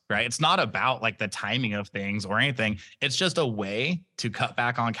calories, right? It's not about like the timing of things or anything. It's just a way to cut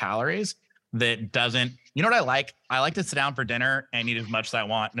back on calories that doesn't, you know what I like? I like to sit down for dinner and eat as much as I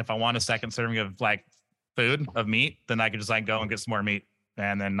want. And if I want a second serving of like food of meat, then I could just like go and get some more meat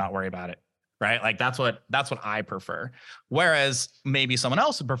and then not worry about it. Right? Like that's what I prefer. Whereas maybe someone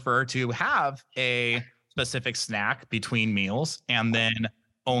else would prefer to have a specific snack between meals and then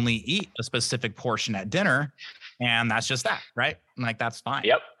only eat a specific portion at dinner. And that's just that, right? And like, that's fine.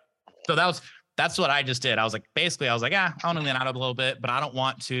 Yep. So that's what I just did. I was like, I want to lean out a little bit, but I don't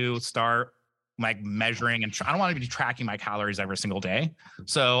want to start like measuring and I don't want to be tracking my calories every single day.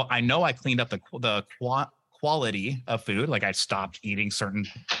 So I know I cleaned up the quality of food. Like I stopped eating certain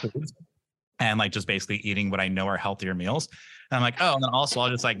foods and like just basically eating what I know are healthier meals. And I'm like, oh, and then also I'll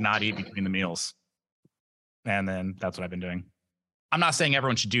just like not eat between the meals. And then that's what I've been doing. I'm not saying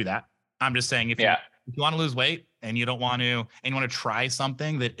everyone should do that. I'm just saying if you want to lose weight and you don't want to, and you want to try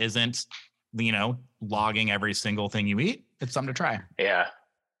something that isn't, logging every single thing you eat, it's something to try. Yeah.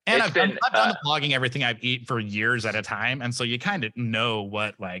 And I've done logging everything I've eaten for years at a time. And so you kind of know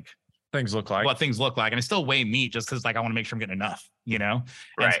what like things look like. And I still weigh meat just because like I want to make sure I'm getting enough, And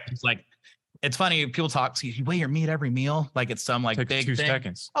right. So it's like, it's funny, people talk, so you weigh your meat every meal, like it's some like big 2 thing.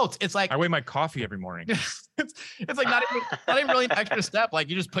 seconds. Oh, it's like I weigh my coffee every morning. it's like not even really an extra step. Like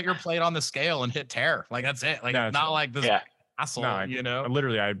you just put your plate on the scale and hit tear. Like that's it. Like it's not like this hassle,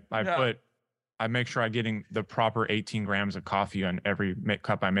 Literally, I make sure I'm getting the proper 18 grams of coffee on every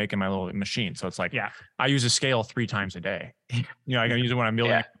cup I make in my little machine. So it's like, I use a scale 3 times a day. I gotta use it when I'm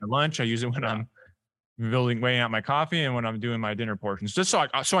building my lunch. I use it when I'm weighing out my coffee and when I'm doing my dinner portions, just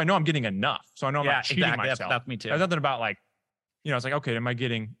so I know I'm getting enough. So I know I'm not cheating myself. That's me too. There's nothing about like, it's like, okay, am I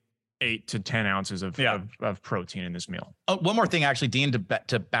getting 8 to 10 ounces of protein in this meal? Oh, one more thing, actually, Dean,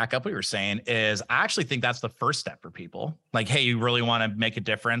 to back up what you were saying is I actually think that's the first step for people. Like, hey, you really want to make a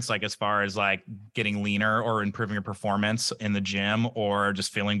difference, like as far as like getting leaner or improving your performance in the gym or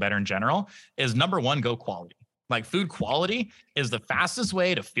just feeling better in general, is number one, go quality. Like food quality is the fastest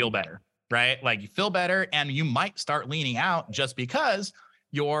way to feel better, right? Like you feel better and you might start leaning out just because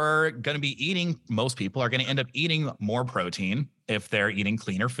you're going to be most people are going to end up eating more protein if they're eating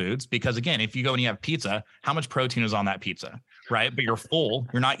cleaner foods. Because again, if you go and you have pizza, how much protein is on that pizza, right? But you're full,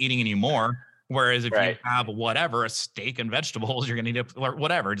 you're not eating any more. Whereas if you have a steak and vegetables, you're going to need or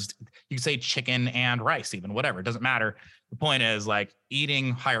whatever, just you can say chicken and rice, even whatever, it doesn't matter. The point is like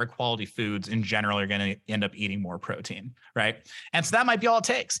eating higher quality foods in general, you're going to end up eating more protein, right? And so that might be all it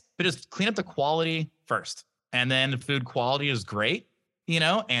takes, but just clean up the quality first. And then the food quality is great,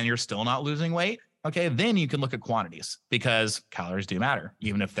 and you're still not losing weight. Okay, then you can look at quantities because calories do matter,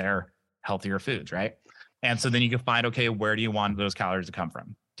 even if they're healthier foods, right? And so then you can find, okay, where do you want those calories to come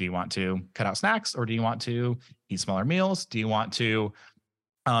from? Do you want to cut out snacks or do you want to eat smaller meals? Do you want to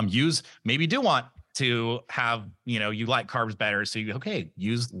maybe do want to have, you like carbs better. So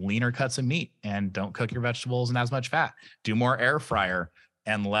use leaner cuts of meat and don't cook your vegetables and as much fat. Do more air fryer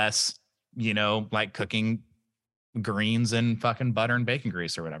and less, like cooking greens and fucking butter and bacon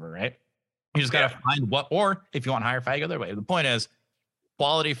grease or whatever, right? You just got to find or if you want higher fat, go the other way. The point is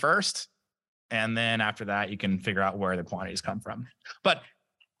quality first. And then after that, you can figure out where the quantities come from. But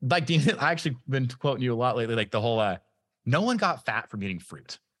like Dean, I actually been quoting you a lot lately, like the whole, no one got fat from eating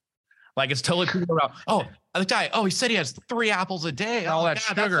fruit. Like it's totally people around. The guy, he said he has 3 apples a day. All that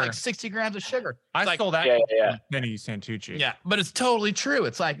sugar. That's like 60 grams of sugar. I stole that from Benny Santucci. Yeah, but it's totally true.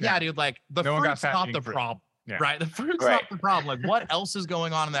 It's like, dude, like the fruit's not the problem, right? The fruit's not the problem. Like what else is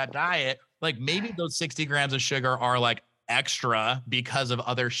going on in that diet? Like maybe those 60 grams of sugar are like extra because of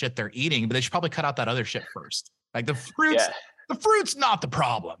other shit they're eating, but they should probably cut out that other shit first. Like the fruit's not the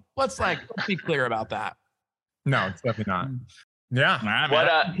problem. Let's be clear about that. No, it's definitely not. Yeah. Right,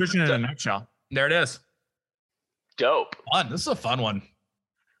 what nutrition in a nutshell. There it is. Dope. Fun. This is a fun one.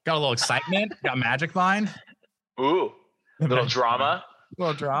 Got a little excitement. Got magic mind. Ooh. Little drama.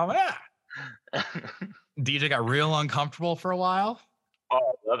 Little drama. Yeah. DJ got real uncomfortable for a while. Oh,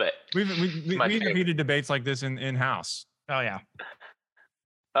 I love it. We've repeated debates like this in house. Oh yeah.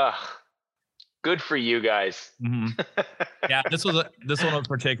 Good for you guys. Mm-hmm. Yeah, this one was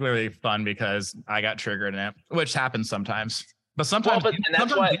particularly fun because I got triggered in it, which happens sometimes. But sometimes,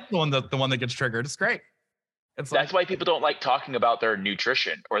 that's why the one that gets triggered. It's great. That's why people don't like talking about their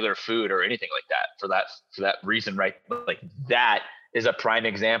nutrition or their food or anything like that for that reason, right? Like that is a prime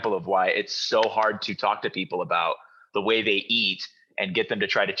example of why it's so hard to talk to people about the way they eat and get them to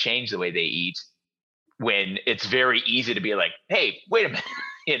try to change the way they eat when it's very easy to be like, hey, wait a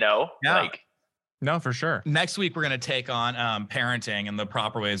minute, like. No, for sure. Next week, we're going to take on parenting and the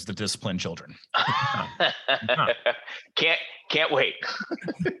proper ways to discipline children. Can't wait.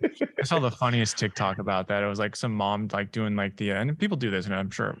 I saw the funniest TikTok about that. It was like some mom like doing like and people do this and I'm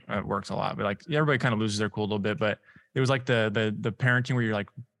sure it works a lot, but like everybody kind of loses their cool a little bit. But it was like the parenting where you're like,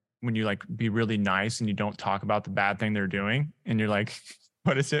 when you like be really nice and you don't talk about the bad thing they're doing and you're like,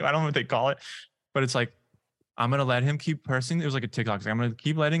 what is it? I don't know what they call it, but it's like, I'm going to let him keep pressing. It was like a TikTok. I'm going to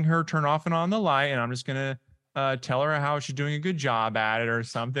keep letting her turn off and on the light. And I'm just going to tell her how she's doing a good job at it or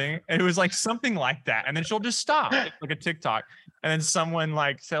something. And it was like something like that. And then she'll just stop like a TikTok. And then someone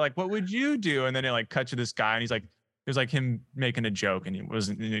like said like, what would you do? And then it like cut to this guy and he's like, It was like him making a joke, and he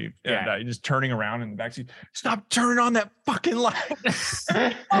wasn't. Just turning around in the backseat. Stop turning on that fucking light.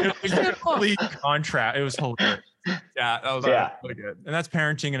 It was a complete contrast. It was hilarious. Yeah, that was really good. And that's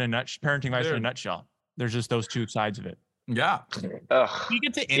parenting parenting advice in a nutshell. There's just those two sides of it. Yeah. Ugh. You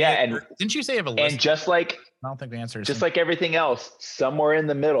get to and didn't you say you have a list? And just like I don't think the answer is just like everything else, somewhere in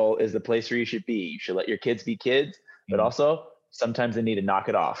the middle is the place where you should be. You should let your kids be kids, but also sometimes they need to knock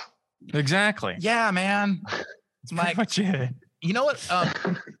it off. Exactly. Yeah, man. It's Pretty much it. You know what?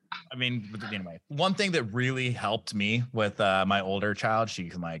 I mean, anyway, one thing that really helped me with my older child, she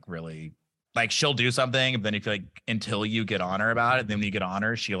can like really like she'll do something, and then if you like until you get on her about it, then when you get on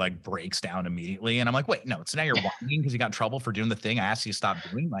her, she like breaks down immediately. And I'm like, wait, no, so now you're whining because you got in trouble for doing the thing I asked you to stop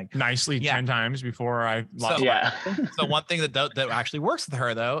doing. Like nicely 10 times before I lost. So one thing that actually works with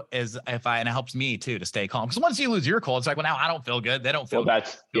her though is and it helps me too to stay calm. Because once you lose your cool, it's like, well, now I don't feel good. They don't feel good.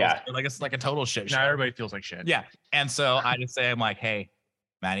 Like it's like a total shit show. Now everybody feels like shit. Yeah. And so I just say, I'm like, hey,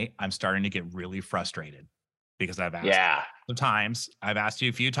 Maddie, I'm starting to get really frustrated because I've asked times. I've asked you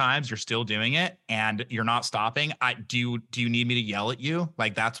a few times, you're still doing it and you're not stopping. Do you need me to yell at you?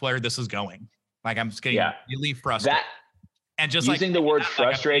 Like that's where this is going. Like I'm just getting really frustrated. And just using the word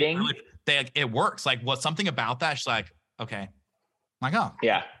frustrating, it works. Like something about that. She's like, okay. I'm like, oh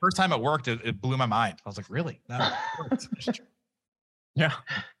yeah. First time it worked, it blew my mind. I was like, really? No, yeah.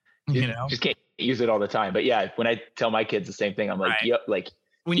 You know, just can't use it all the time. But yeah, when I tell my kids the same thing, I'm like, yep, like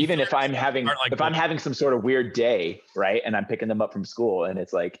even if I'm having I'm having some sort of weird day, right? And I'm picking them up from school and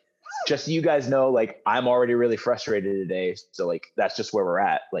it's like, just so you guys know, like I'm already really frustrated today. So like, that's just where we're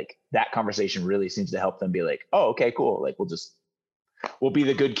at. Like that conversation really seems to help them be like, oh, okay, cool. Like we'll be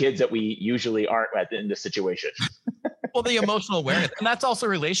the good kids that we usually aren't in this situation. Well, the emotional awareness, and that's also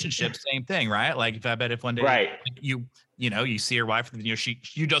relationships, same thing, right? Like I bet if one day you see your wife,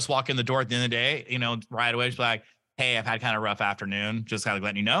 you just walk in the door at the end of the day, right away, she's like, hey, I've had kind of a rough afternoon. Just kind of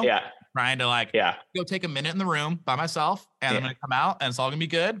letting you know. Yeah. Trying to go take a minute in the room by myself and I'm going to come out and it's all gonna be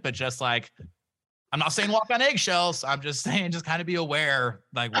good. But just like, I'm not saying walk on eggshells. I'm just saying, just kind of be aware,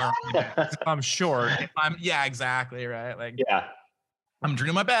 like where I'm sure. Exactly. Right. Like, I'm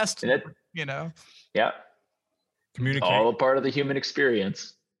doing my best, Yeah. Communicate. All a part of the human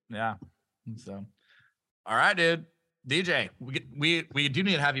experience. Yeah. So, all right, dude. DJ, we do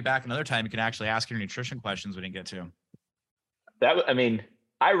need to have you back another time. You can actually ask your nutrition questions we didn't get to.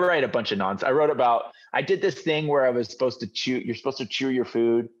 I write a bunch of nonsense. I did this thing where I was supposed to you're supposed to chew your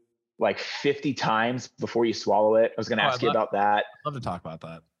food like 50 times before you swallow it. I was going to ask you about that. I'd love to talk about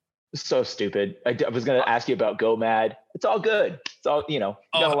that. So stupid. I was going to ask you about GoMad. It's all good. It's all,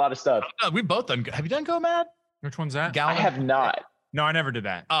 got a lot of stuff. We've both done. Have you done GoMad? Which one's that? I have not. No, I never did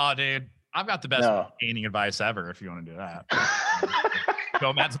that. Oh, dude. I've got the best gaining advice ever if you want to do that.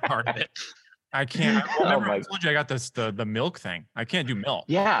 GoMad's a part of it. I can't. I told you I got the milk thing. I can't do milk.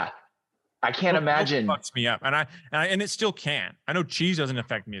 Yeah. I can't imagine. Milk fucks me up. And it still can. I know cheese doesn't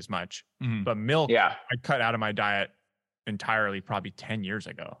affect me as much, but milk, I cut out of my diet entirely probably 10 years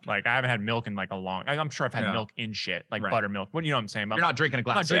ago. Like I haven't had milk in like I'm sure I've had milk in shit, like buttermilk. What you know what I'm saying? You're not drinking a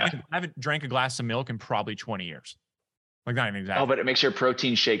glass. I haven't drank a glass of milk in probably 20 years. Like not even exactly. Oh, but it makes your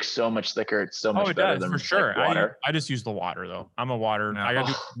protein shake so much thicker. It's so much better than for sure. Like water. I just use the water though. I'm a water. I gotta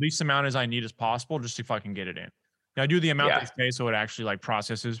do the least amount as I need as possible just to fucking get it in. Now I do the amount they say so it actually like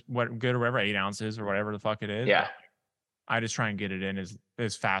processes what good or whatever, 8 ounces or whatever the fuck it is. Yeah. I just try and get it in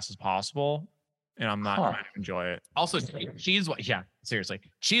as fast as possible. And I'm not trying to enjoy it. Also, cheese, seriously.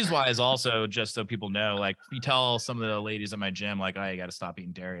 Cheese-wise, also, just so people know, like, you tell some of the ladies at my gym, like, oh, you got to stop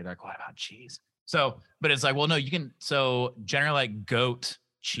eating dairy. They're like, what about cheese? So, but it's like, well, no, you can. So, generally, like, goat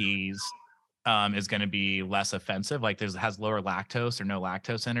cheese is going to be less offensive. Like, has lower lactose or no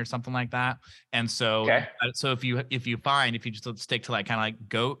lactose in it or something like that. And so, so if you just stick to like kind of like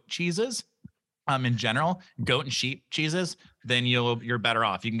goat cheeses, in general, goat and sheep cheeses, then you're better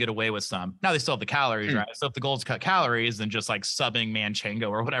off. You can get away with some. Now they still have the calories, right? So if the goal is to cut calories, then just like subbing Manchego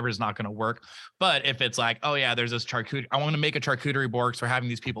or whatever is not going to work. But if it's like, oh yeah, there's this charcuterie, I want to make a charcuterie board because we're having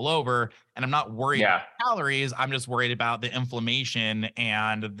these people over, and I'm not worried about calories. I'm just worried about the inflammation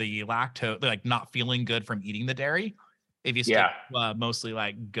and the lactose, like not feeling good from eating the dairy. If you stick mostly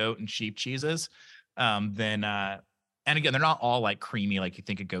like goat and sheep cheeses, then and again, they're not all like creamy like you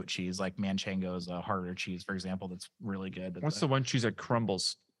think of goat cheese. Like Manchego is a harder cheese, for example, that's really good. What's the one cheese that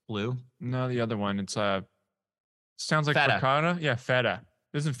crumbles? Blue? No, the other one. It's sounds like feta. ricotta. Yeah, feta.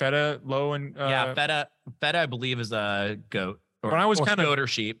 Isn't feta low in? Feta. I believe is a goat. When I was kind of goat or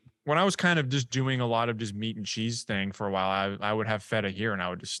sheep. When I was kind of just doing a lot of just meat and cheese thing for a while, I would have feta here and I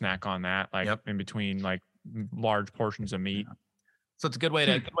would just snack on that, like in between like large portions of meat. So it's a good way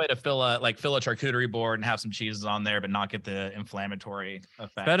to fill a charcuterie board and have some cheeses on there, but not get the inflammatory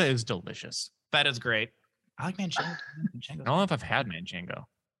effect. Feta is delicious. Feta's great. I like manchego. I don't know if I've had manchego.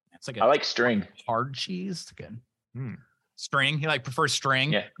 It's like I like string. hard cheese. It's good. String. You prefers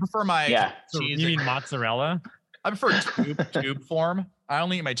string? Yeah. I prefer my cheese. You mean mozzarella? I prefer tube form. I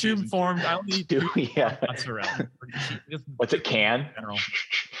only eat my Tube form. I only eat mozzarella. What's it, can?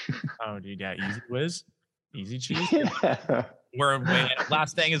 Oh, dude, yeah, Easy Whiz, Easy Cheese.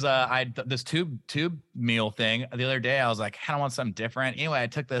 Last thing is I had this tube meal thing the other day. I was like, I kind of want something different. Anyway, I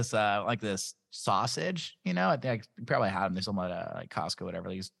took this this sausage. I think I probably had them. They sold them at like Costco, whatever.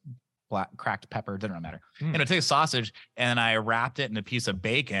 These black cracked pepper, doesn't matter. And I took a sausage and I wrapped it in a piece of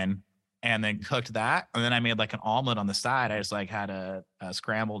bacon and then cooked that. And then I made like an omelet on the side. I just like had a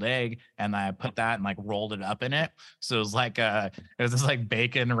scrambled egg and I put that and like rolled it up in it. So it was like it was this like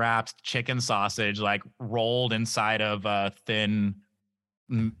bacon wrapped chicken sausage, like rolled inside of a thin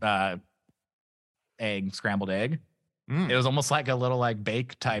scrambled egg. It was almost like a little like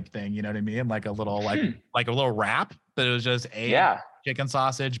bake type thing. You know what I mean? Like a little like a little wrap, but it was just egg, chicken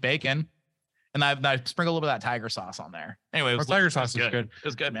sausage, bacon. And I sprinkled a little bit of that tiger sauce on there. Anyway, tiger sauce is good. It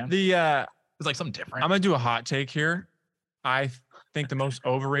was good, man. It's like something different. I'm gonna do a hot take here. I think the most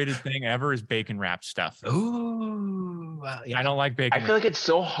overrated thing ever is bacon wrapped stuff. Ooh, yeah. I don't like bacon. I feel like it's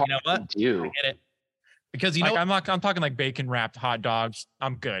so hard to do. I get it. Because I'm talking like bacon wrapped hot dogs.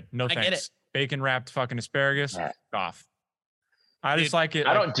 I'm good. No thanks. Get it. Bacon wrapped fucking asparagus. Off. I just like it.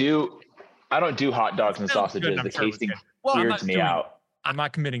 I don't do hot dogs and sausages. The tasting weirds me out. I'm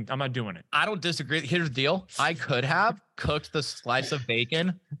not committing. I'm not doing it. I don't disagree. Here's the deal. I could have cooked the slice of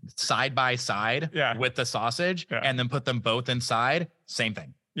bacon side by side with the sausage and then put them both inside. Same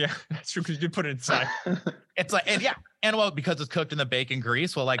thing. Yeah, that's true because you did put it inside. It's like, and well, because it's cooked in the bacon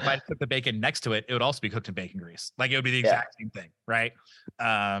grease. Well, like if I put the bacon next to it, it would also be cooked in bacon grease. Like it would be the exact same thing, right?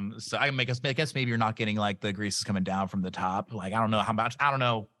 So I guess maybe you're not getting like the grease is coming down from the top. Like I don't know how much. I don't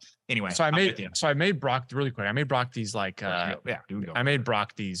know. Anyway, so I made Brock really quick. I made Brock these like I made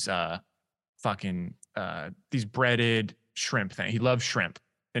Brock these these breaded shrimp thing. He loves shrimp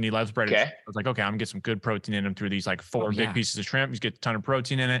and he loves breaded shrimp. I was like, okay, I'm gonna get some good protein in him through these like four big pieces of shrimp. He's get a ton of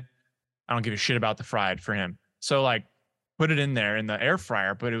protein in it. I don't give a shit about the fried for him. So like put it in there in the air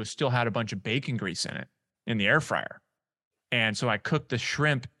fryer, but it was still had a bunch of bacon grease in it in the air fryer. And so I cooked the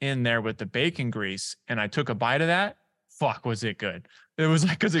shrimp in there with the bacon grease and I took a bite of that. Fuck, was it good? It was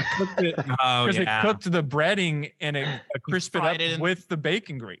like because it cooked it it cooked the breading and it crisped it up with the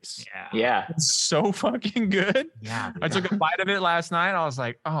bacon grease. Yeah. It's so fucking good. Yeah. I took a bite of it last night. I was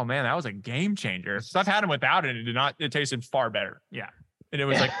like, oh man, that was a game changer. So I've had them without it. It tasted far better. Yeah. And it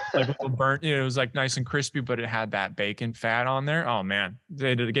was like a little burnt, it was like nice and crispy, but it had that bacon fat on there. Oh man.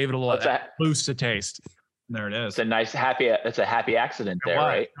 They gave it a little boost to taste. There it is. It's a happy accident there,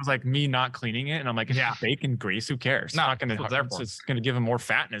 right? It was like me not cleaning it. And I'm like, it's bacon grease. Who cares? No, it's going to give him more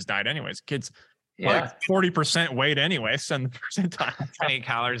fat in his diet anyways. Kids, like 40% weight anyway. 70% time. 20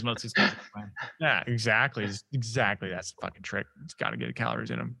 calories most of these. Yeah, exactly. Exactly. That's the fucking trick. It's got to get the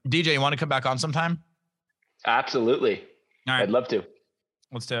calories in them. DJ, you want to come back on sometime? Absolutely. All right. I'd love to.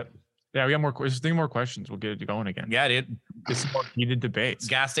 Let's do it. Yeah, we got more questions. 3 more questions. We'll get it going again. Yeah, dude. This is more heated debates.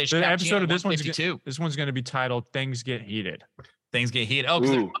 Gas station. The episode of this one's going to be titled "Things Get Heated." Things get heated.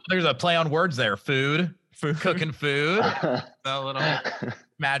 Oh, there's a play on words there. Food, cooking food. The little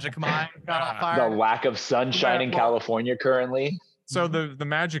magic mind got on fire. The lack of sunshine in California currently. So the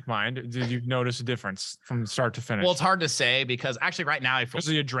magic mind, did you notice a difference from start to finish? Well, it's hard to say because actually right now I feel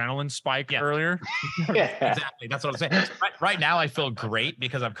the adrenaline spike earlier. Exactly. That's what I'm saying. Right now I feel great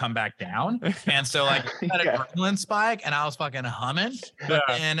because I've come back down. And so like that adrenaline spike and I was fucking humming.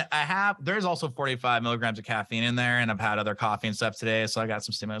 And there's also 45 milligrams of caffeine in there and I've had other coffee and stuff today. So I got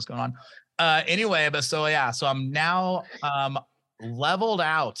some stimulus going on. So I'm now leveled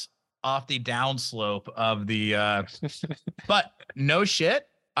out off the downslope of the but no shit,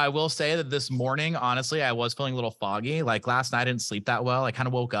 I will say that this morning honestly I was feeling a little foggy. Like last night I didn't sleep that well. I kind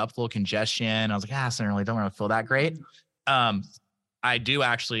of woke up with a little congestion. I was like, I certainly don't want to feel that great. I do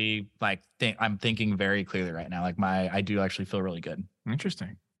actually I'm thinking very clearly right now. Like I do actually feel really good.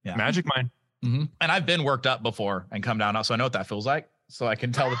 Interesting. Yeah. Magic mind. Mm-hmm. And I've been worked up before and come down, so I know what that feels like. So I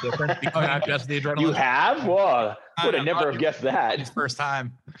can tell the difference between just the adrenaline. You have? Whoa. Would have never have guessed that. It's first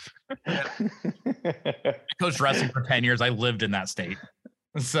time. I coached wrestling for 10 years. I lived in that state.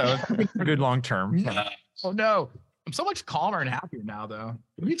 So good long term. Oh no. I'm so much calmer and happier now though.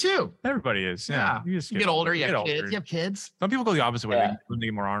 Me too. Everybody is. Yeah. You get older, you have kids. You have kids. Some people go the opposite way. They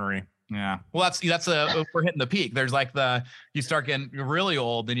get more ornery. Yeah. Well, we're hitting the peak. There's like you start getting really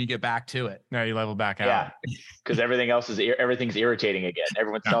old, then you get back to it. No, you level back out. Yeah. Because everything's irritating again.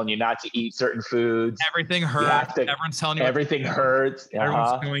 Everyone's telling you not to eat certain foods. Everything hurts. Everyone's telling you everything hurts.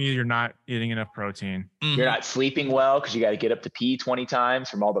 Everyone's telling you you're not eating enough protein. Mm-hmm. You're not sleeping well because you got to get up to pee 20 times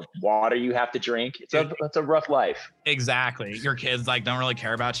from all the water you have to drink. It's a rough life. Exactly. Your kids like don't really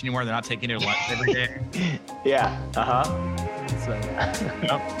care about you anymore. They're not taking you to lunch every day. Yeah. So,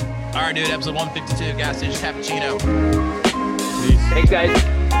 yep. All right, dude. Episode 152, Gas Station Cappuccino. Peace. Thanks,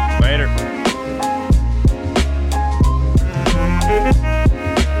 guys. Later.